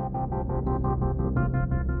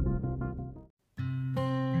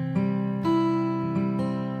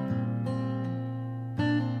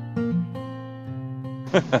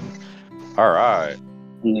 All right.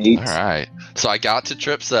 Neat. All right. So I got to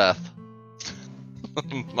trip Seth.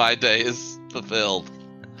 My day is fulfilled.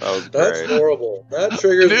 That was That's great. horrible. That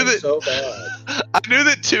triggers I knew me that- so bad. I knew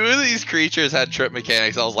that 2 of these creatures had trip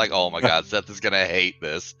mechanics. I was like, oh my god, Seth is gonna hate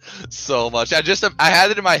this so much. I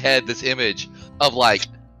had it in my head, this image of like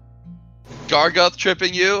Gargoth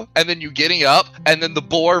tripping you, and then you getting up, and then the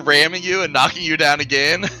boar ramming you and knocking you down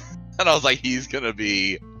again. And I was like, he's gonna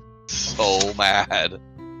be so mad.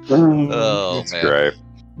 Oh That's man. great.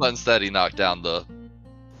 But instead he knocked down the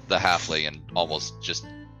halfling and almost just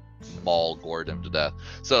gored him to death.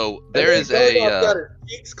 So there is Gargoth got his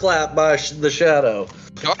cheeks clapped by the shadow.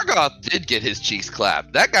 Gargoth did get his cheeks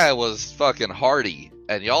clapped. That guy was fucking hardy,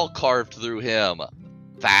 and y'all carved through him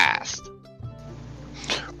fast.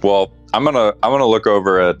 Well, I'm gonna look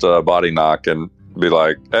over at Body Knock and be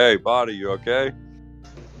like, "Hey, Body, you okay?"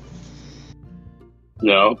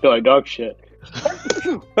 No, I feel like dog shit.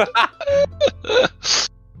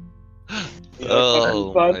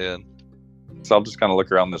 Oh fun. man. So I'll just kind of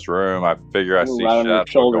look around this room. I figure I see Right on your Shadow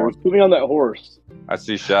shoulders. going. Put me on that horse. I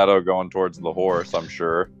see Shadow going towards the horse. I'm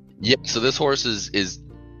sure. Yeah, so this horse is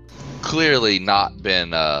clearly not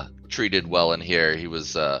been treated well in here.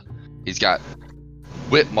 He's got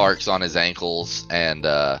whip marks on his ankles, and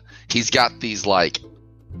he's got these like,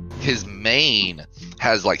 his mane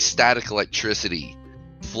has like static electricity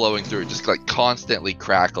flowing through it, just like constantly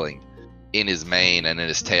crackling in his mane and in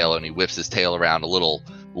his tail, and he whips his tail around, a little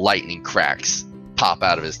lightning cracks pop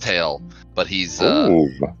out of his tail, but he's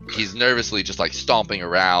nervously just like stomping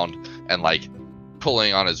around and like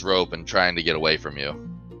pulling on his rope and trying to get away from you.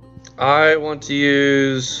 I want to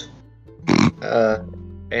use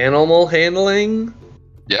animal handling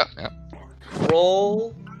Yeah.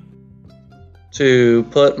 roll to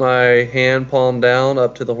put my hand palm down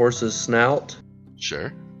up to the horse's snout.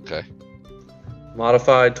 Sure. Okay.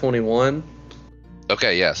 Modified 21.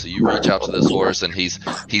 Okay, yeah, so you reach out to this horse, and he's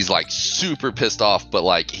like super pissed off, but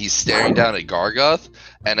like he's staring down at Gargoth,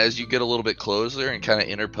 and as you get a little bit closer and kind of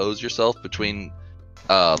interpose yourself between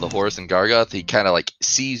the horse and Gargoth, he kind of like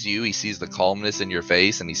sees you, he sees the calmness in your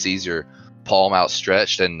face, and he sees your palm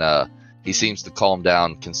outstretched, and he seems to calm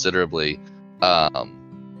down considerably.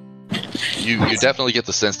 You definitely get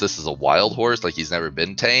the sense this is a wild horse, like he's never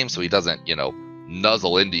been tamed, so he doesn't,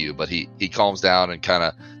 nuzzle into you, but he calms down and kind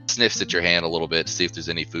of sniffs at your hand a little bit to see if there's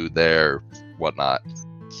any food there or whatnot.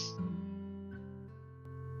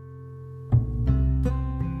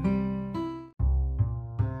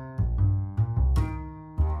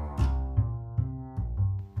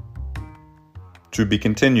 To be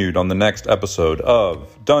continued on the next episode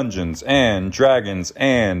of Dungeons and Dragons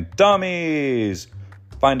and Dummies.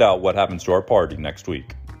 Find out what happens to our party next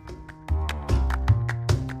week.